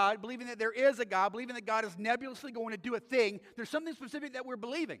in God, believing that there is a God, believing that God is nebulously going to do a thing. There's something specific that we're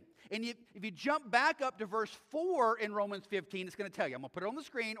believing. And if you jump back up to verse 4 in Romans 15, it's going to tell you. I'm going to put it on the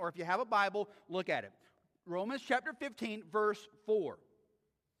screen, or if you have a Bible, look at it. Romans chapter 15, verse 4.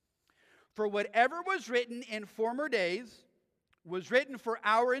 For whatever was written in former days was written for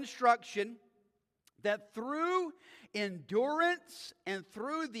our instruction, that through endurance and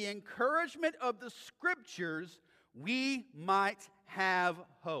through the encouragement of the Scriptures, we might have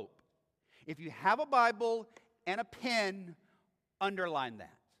hope. If you have a Bible and a pen, underline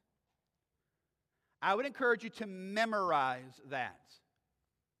that. I would encourage you to memorize that.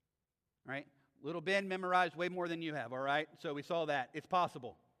 All right? Little Ben memorized way more than you have, all right? So we saw that. It's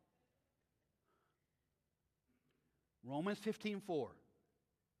possible. Romans 15:4.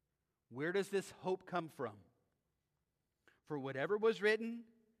 Where does this hope come from? For whatever was written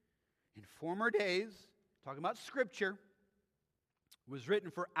in former days, talking about Scripture, was written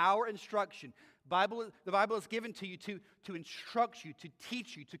for our instruction. The Bible is given to you to instruct you, to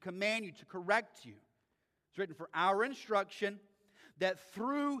teach you, to command you, to correct you. It's written for our instruction, that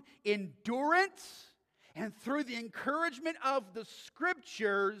through endurance and through the encouragement of the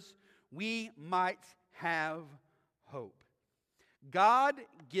Scriptures, we might have hope.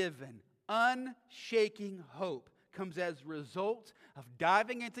 God-given, unshaking hope comes as a result of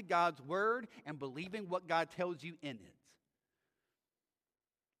diving into God's Word and believing what God tells you in it.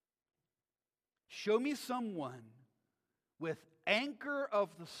 Show me someone with anchor of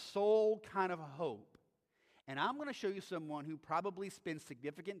the soul kind of hope, and I'm going to show you someone who probably spends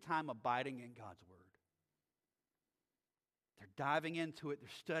significant time abiding in God's Word. They're diving into it, they're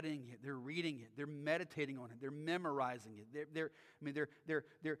studying it, they're reading it, they're meditating on it, they're memorizing it.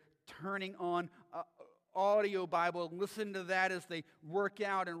 They're turning on audio Bible and listening to that as they work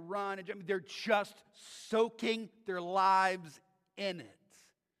out and run. They're just soaking their lives in it.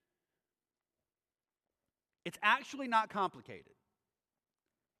 It's actually not complicated.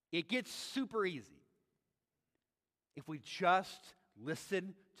 It gets super easy if we just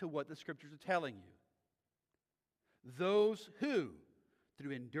listen to what the Scriptures are telling you. Those who,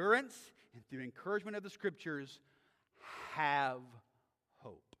 through endurance and through encouragement of the Scriptures, have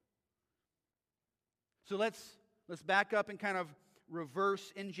hope. So let's back up and kind of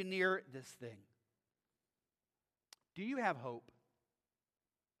reverse engineer this thing. Do you have hope?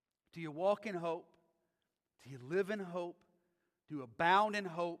 Do you walk in hope? Do you live in hope? Do you abound in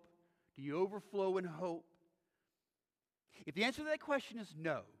hope? Do you overflow in hope? If the answer to that question is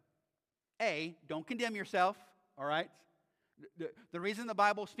no, A, don't condemn yourself, all right? The reason the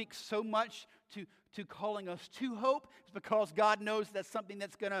Bible speaks so much to calling us to hope is because God knows that's something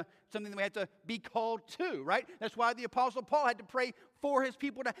that we have to be called to, right? That's why the Apostle Paul had to pray for his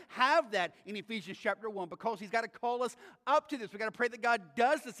people to have that in Ephesians chapter 1, because he's got to call us up to this. We've got to pray that God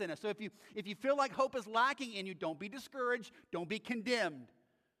does this in us. So if you feel like hope is lacking in you, don't be discouraged, don't be condemned.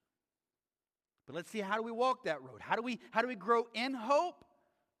 But let's see, how do we walk that road? How do we grow in hope?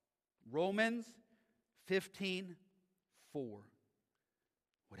 Romans 15:4.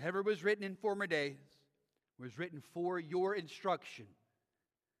 Whatever was written in former days was written for your instruction,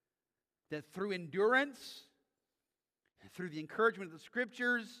 that through endurance and through the encouragement of the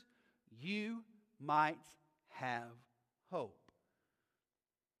Scriptures, you might have hope.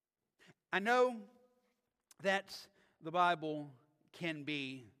 I know that the Bible can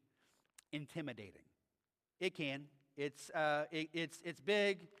be intimidating. It can. It's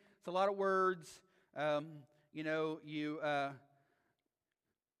big. It's a lot of words. We're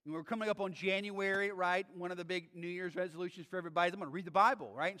coming up on January, right? One of the big New Year's resolutions for everybody is I'm going to read the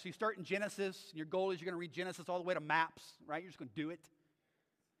Bible, right? So you start in Genesis, and your goal is you're going to read Genesis all the way to maps, right? You're just going to do it.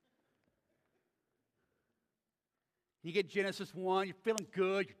 You get Genesis 1, you're feeling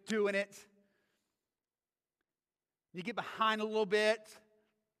good, you're doing it. You get behind a little bit.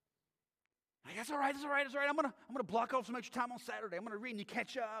 Like, that's all right. I'm gonna block off some extra time on Saturday. I'm gonna read, and you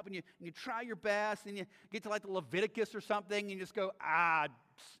catch up, and you try your best, and you get to like the Leviticus or something, and you just go, I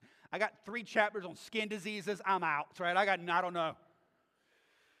got 3 chapters on skin diseases. I'm out, right? I don't know.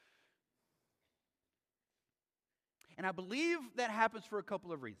 And I believe that happens for a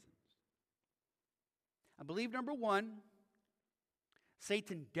couple of reasons. I believe, number one,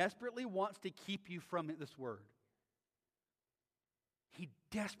 Satan desperately wants to keep you from this word. He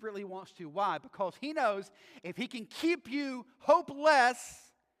desperately wants to. Why? Because he knows if he can keep you hopeless,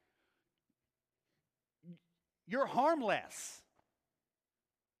 you're harmless.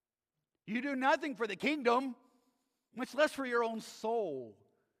 You do nothing for the kingdom, much less for your own soul.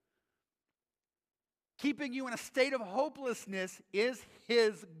 Keeping you in a state of hopelessness is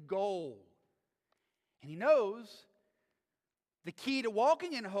his goal. And he knows the key to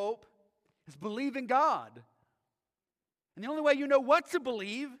walking in hope is believing God. And the only way you know what to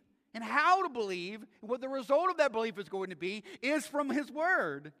believe and how to believe, and what the result of that belief is going to be, is from his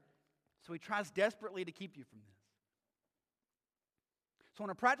word. So he tries desperately to keep you from this. So on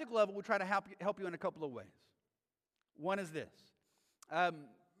a practical level, we'll try to help you in a couple of ways. One is this.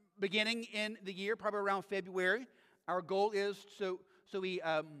 Beginning in the year, probably around February, our goal is,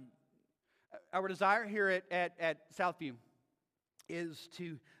 our desire here at Southview is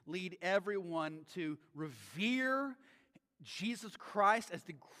to lead everyone to revere Jesus Christ as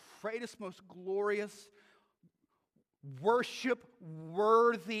the greatest, most glorious,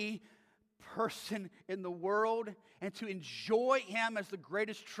 worship-worthy person in the world, and to enjoy him as the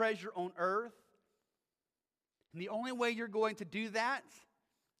greatest treasure on earth. And the only way you're going to do that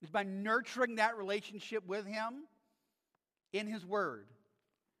is by nurturing that relationship with him in his word.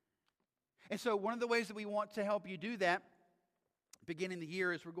 And so one of the ways that we want to help you do that, beginning the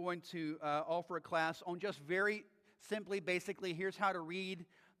year, is we're going to offer a class on just very simply, basically, here's how to read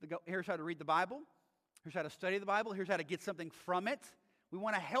the Bible, here's how to study the Bible, here's how to get something from it. We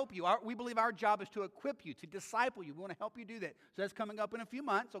want to help you. We believe our job is to equip you, to disciple you. We want to help you do that. So that's coming up in a few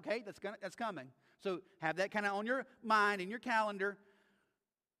months, okay? That's coming. So have that kind of on your mind, in your calendar.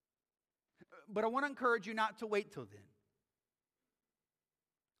 But I want to encourage you not to wait till then.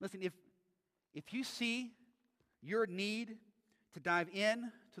 Listen, if you see your need to dive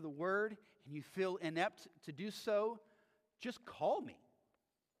in to the Word and you feel inept to do so, just call me.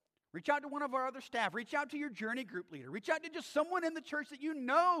 Reach out to one of our other staff. Reach out to your journey group leader. Reach out to just someone in the church that you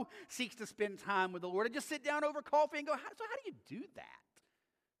know seeks to spend time with the Lord, and just sit down over coffee and go, how do you do that?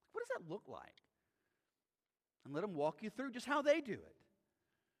 What does that look like? And let them walk you through just how they do it.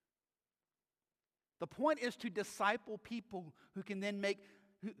 The point is to disciple people who can then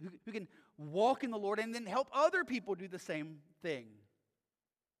who can walk in the Lord and then help other people do the same thing.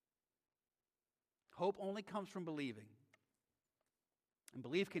 Hope only comes from believing. And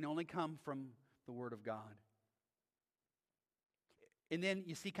belief can only come from the Word of God. And then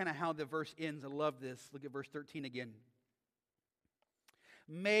you see kind of how the verse ends. I love this. Look at verse 13 again.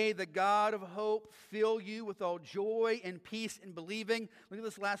 May the God of hope fill you with all joy and peace in believing. Look at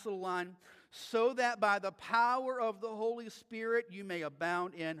this last little line. So that by the power of the Holy Spirit you may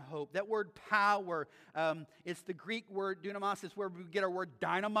abound in hope. That word power, it's the Greek word dunamis. It's where we get our word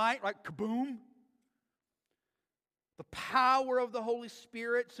dynamite, right? Kaboom. The power of the Holy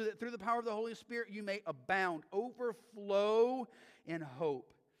Spirit, so that through the power of the Holy Spirit you may abound, overflow in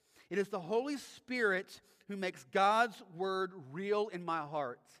hope. It is the Holy Spirit who makes God's word real in my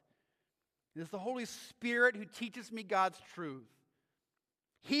heart. It is the Holy Spirit who teaches me God's truth.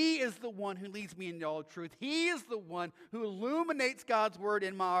 He is the one who leads me into all truth. He is the one who illuminates God's word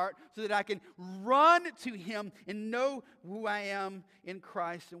in my heart so that I can run to him and know who I am in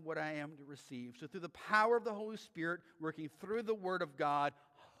Christ and what I am to receive. So through the power of the Holy Spirit working through the word of God,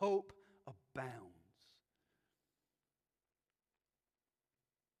 hope abounds.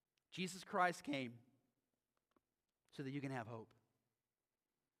 Jesus Christ came so that you can have hope.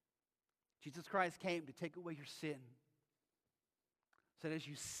 Jesus Christ came to take away your sin. So that as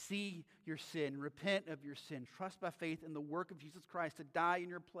you see your sin, repent of your sin, trust by faith in the work of Jesus Christ to die in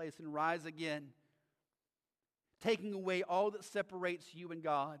your place and rise again, taking away all that separates you and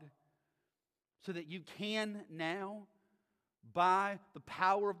God, so that you can now, by the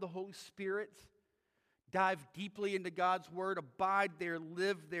power of the Holy Spirit, Dive deeply into God's Word, abide there,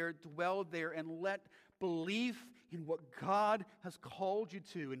 live there, dwell there, and let belief in what God has called you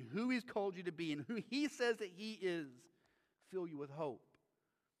to and who He's called you to be and who He says that He is fill you with hope.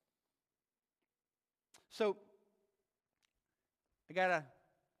 So, I got a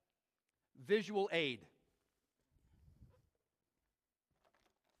visual aid.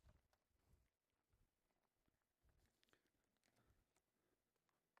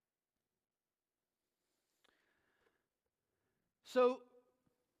 So,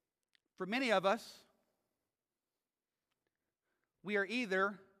 for many of us, we are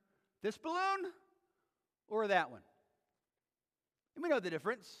either this balloon or that one. And we know the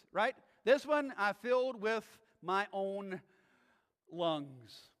difference, right? This one I filled with my own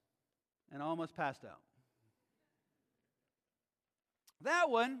lungs and almost passed out. That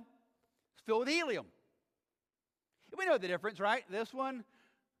one is filled with helium. And we know the difference, right? This one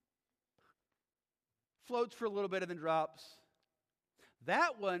floats for a little bit and then drops.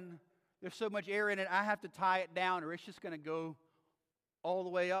 That one, there's so much air in it, I have to tie it down or it's just going to go all the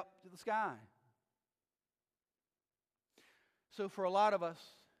way up to the sky. So for a lot of us,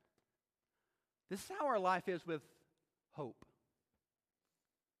 this is how our life is with hope.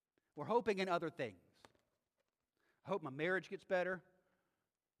 We're hoping in other things. I hope my marriage gets better,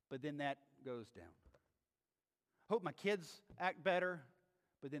 but then that goes down. I hope my kids act better,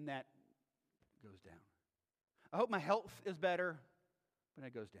 but then that goes down. I hope my health is better, but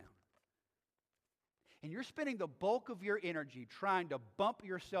that goes down. And you're spending the bulk of your energy trying to bump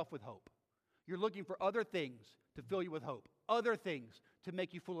yourself with hope. You're looking for other things to fill you with hope, other things to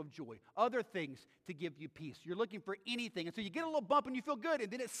make you full of joy, other things to give you peace. You're looking for anything. And so you get a little bump and you feel good,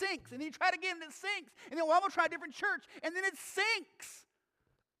 and then it sinks, and then you try it again and it sinks. And then, well, I'm going to try a different church, and then it sinks.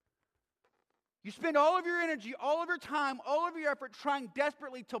 You spend all of your energy, all of your time, all of your effort trying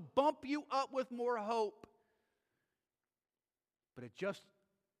desperately to bump you up with more hope. But it just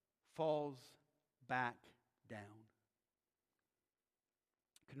falls back down.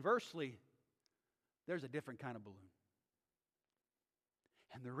 Conversely, there's a different kind of balloon.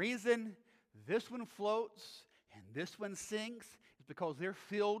 And the reason this one floats and this one sinks is because they're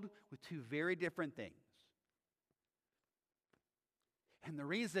filled with two very different things. And the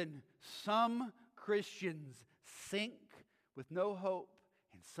reason some Christians sink with no hope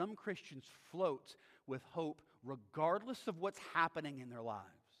and some Christians float with hope regardless of what's happening in their lives,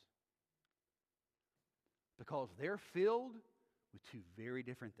 because they're filled with two very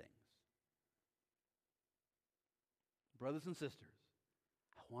different things. Brothers and sisters,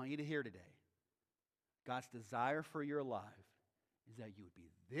 I want you to hear today, God's desire for your life is that you would be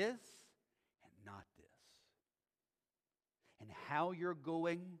this and not this. And how you're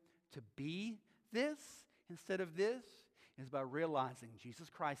going to be this instead of this is by realizing Jesus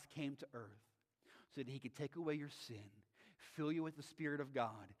Christ came to earth so that He could take away your sin, fill you with the Spirit of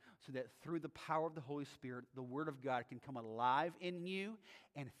God, so that through the power of the Holy Spirit, the Word of God can come alive in you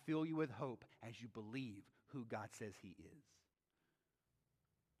and fill you with hope as you believe who God says He is.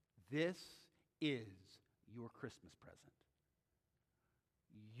 This is your Christmas present.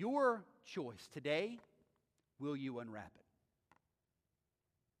 Your choice today, will you unwrap it?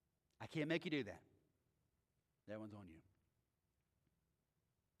 I can't make you do that. That one's on you.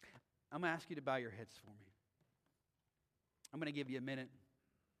 I'm going to ask you to bow your heads for me. I'm going to give you a minute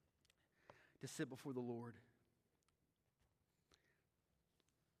to sit before the Lord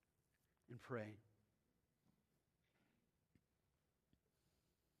and pray.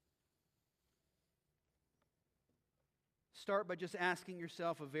 Start by just asking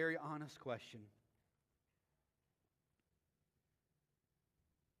yourself a very honest question.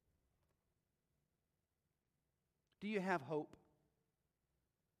 Do you have hope?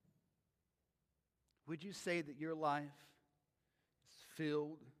 Would you say that your life is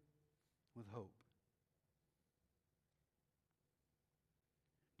filled with hope?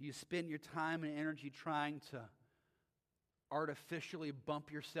 Do you spend your time and energy trying to artificially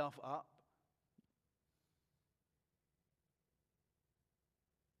bump yourself up?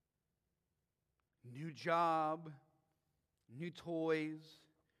 New job, new toys,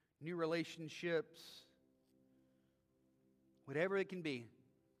 new relationships, whatever it can be,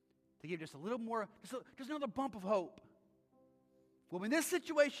 to give just a little more, just another bump of hope. Well, when this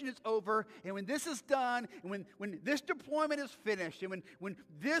situation is over, and when this is done, and when this deployment is finished, and when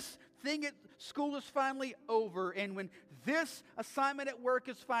this thing at school is finally over, and when this assignment at work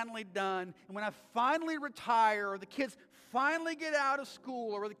is finally done, and when I finally retire, or the kids finally get out of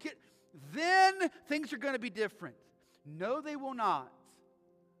school, or then things are going to be different. No, they will not.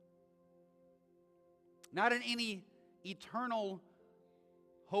 Not in any eternal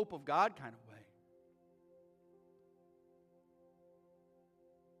hope of God kind of way.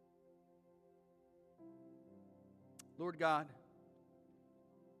 Lord God,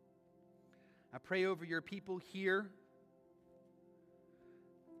 I pray over your people here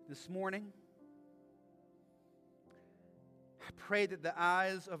this morning. I pray that the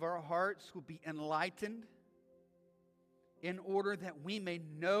eyes of our hearts will be enlightened in order that we may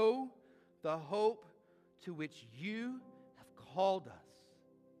know the hope to which you have called us.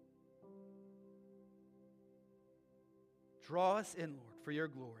 Draw us in, Lord, for your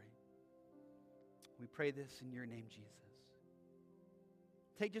glory. We pray this in your name, Jesus.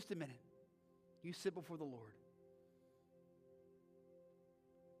 Take just a minute. You sit before the Lord.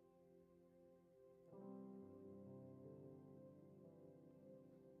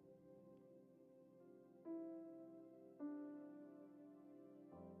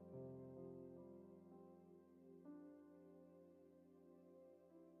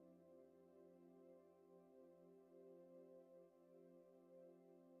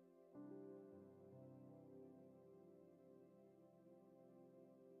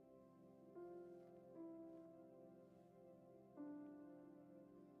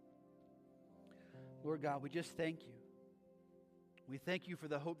 Lord God, we just thank you. We thank you for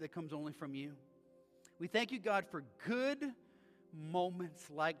the hope that comes only from you. We thank you, God, for good moments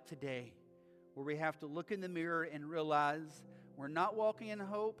like today where we have to look in the mirror and realize we're not walking in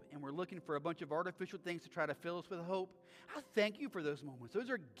hope and we're looking for a bunch of artificial things to try to fill us with hope. I thank you for those moments. Those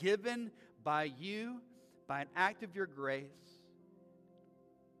are given by you, by an act of your grace.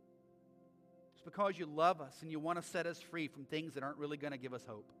 It's because you love us and you want to set us free from things that aren't really going to give us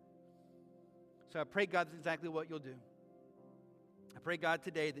hope. So I pray, God, that's exactly what you'll do. I pray, God,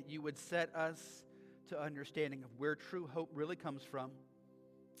 today that you would set us to understanding of where true hope really comes from,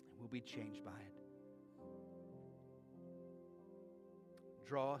 and we'll be changed by it.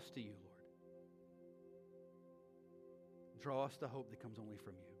 Draw us to you, Lord. Draw us to hope that comes only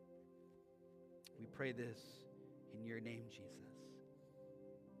from you. We pray this in your name, Jesus.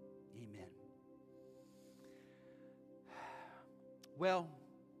 Amen. Well,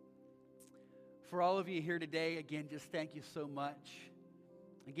 for all of you here today, again, just thank you so much.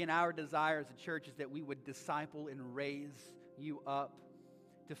 Again, our desire as a church is that we would disciple and raise you up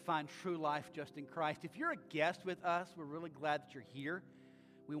to find true life just in Christ. If you're a guest with us, we're really glad that you're here.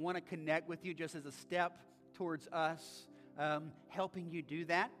 We want to connect with you just as a step towards us helping you do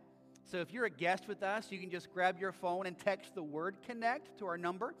that. So if you're a guest with us, you can just grab your phone and text the word CONNECT to our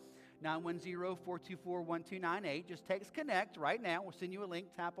number, 910-424-1298. Just text CONNECT right now. We'll send you a link.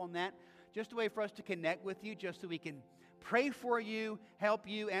 Tap on that. Just a way for us to connect with you, just so we can pray for you, help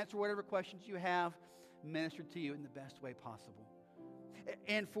you, answer whatever questions you have, minister to you in the best way possible.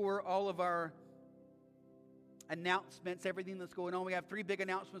 And for all of our announcements, everything that's going on, we have 3 big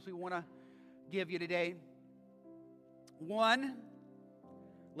announcements we want to give you today. 1,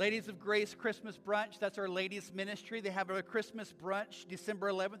 Ladies of Grace Christmas Brunch. That's our ladies' ministry. They have a Christmas brunch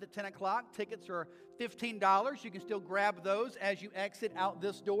December 11th at 10 o'clock. Tickets are $15. You can still grab those as you exit out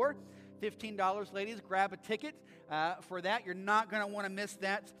this door. $15, ladies. Grab a ticket for that. You're not going to want to miss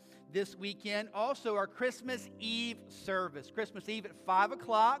that this weekend. Also, our Christmas Eve service. Christmas Eve at 5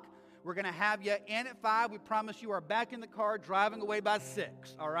 o'clock. We're going to have you in at 5. We promise you are back in the car driving away by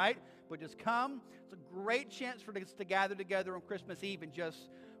 6. All right? But just come. It's a great chance for us to gather together on Christmas Eve and just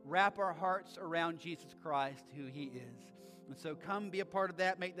wrap our hearts around Jesus Christ, who he is. And so come be a part of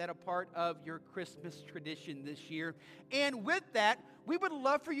that. Make that a part of your Christmas tradition this year. And with that, we would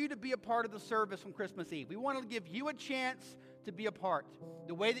love for you to be a part of the service on Christmas Eve. We want to give you a chance to be a part.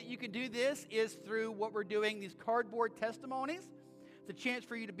 The way that you can do this is through what we're doing, these cardboard testimonies. It's a chance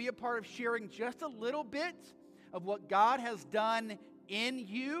for you to be a part of sharing just a little bit of what God has done in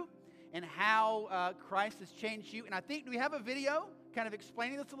you and how Christ has changed you. And I think, do we have a video kind of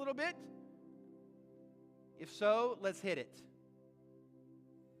explaining this a little bit? If so, let's hit it.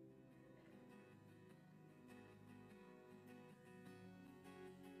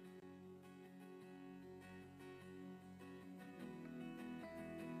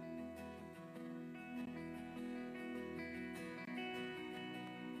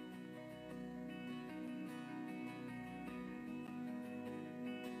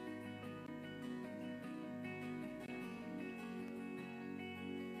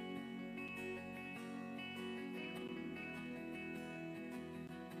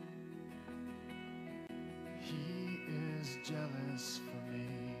 Jealous for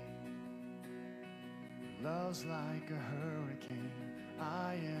me, love's like a hurricane.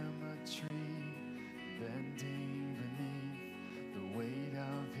 I am a tree bending beneath the weight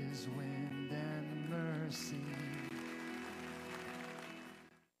of his wind and mercy.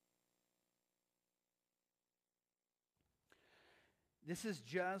 This is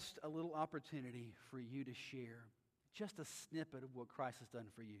just a little opportunity for you to share just a snippet of what Christ has done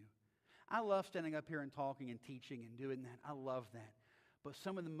for you. I love standing up here and talking and teaching and doing that. I love that. But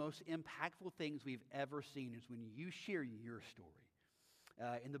some of the most impactful things we've ever seen is when you share your story.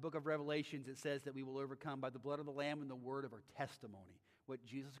 In the book of Revelations, it says that we will overcome by the blood of the Lamb and the word of our testimony, what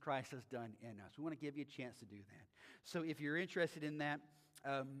Jesus Christ has done in us. We want to give you a chance to do that. So if you're interested in that,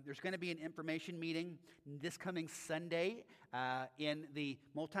 there's going to be an information meeting this coming Sunday in the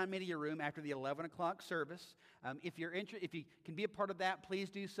multimedia room after the 11 o'clock service. If you can be a part of that, please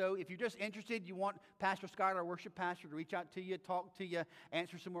do so. If you're just interested, you want Pastor Scott, our worship pastor, to reach out to you, talk to you,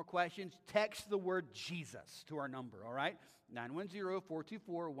 answer some more questions, text the word Jesus to our number, all right?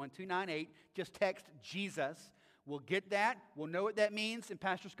 910-424-1298. Just text Jesus. We'll get that. We'll know what that means, and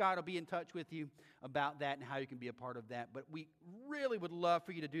Pastor Scott will be in touch with you about that and how you can be a part of that. But we really would love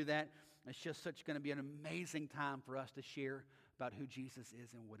for you to do that. It's just going to be an amazing time for us to share about who Jesus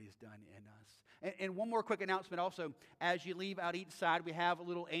is and what he's done in us. And one more quick announcement also. As you leave out each side, we have a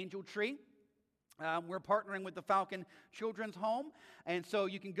little angel tree. We're partnering with the Falcon Children's Home. And so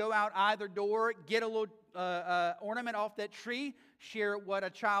you can go out either door, get a little ornament off that tree, share what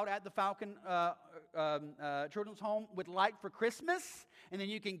a child at the Falcon Children's Home would like for Christmas. And then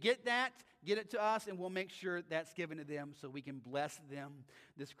you can get it to us, and we'll make sure that's given to them so we can bless them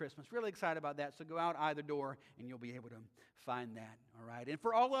this Christmas. Really excited about that. So go out either door, and you'll be able to find that. All right. And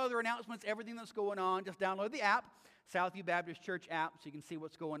for all other announcements, everything that's going on, just download the app. Southview Baptist Church app, so you can see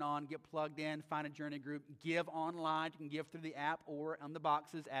what's going on, get plugged in, find a journey group, give online. You can give through the app or on the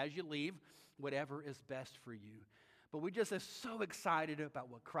boxes as you leave, whatever is best for you. But we just are so excited about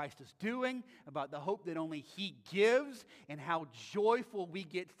what Christ is doing, about the hope that only he gives, and how joyful we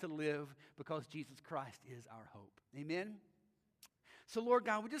get to live because Jesus Christ is our hope. Amen? So, Lord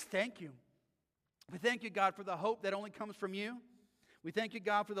God, we just thank you. We thank you, God, for the hope that only comes from you. We thank you,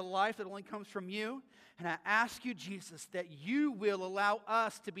 God, for the life that only comes from you. And I ask you, Jesus, that you will allow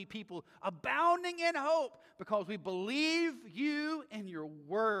us to be people abounding in hope because we believe you and your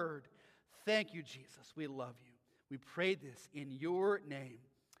word. Thank you, Jesus. We love you. We pray this in your name.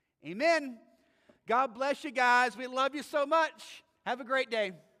 Amen. God bless you guys. We love you so much. Have a great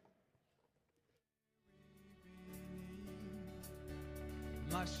day.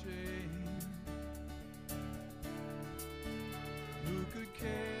 My shame. Who could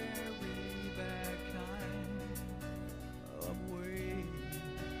carry that kind of weight?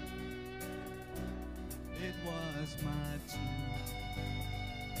 It was my turn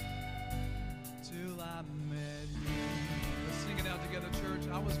till I met you. Let's sing it out together, church.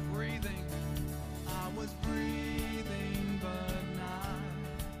 I was breathing.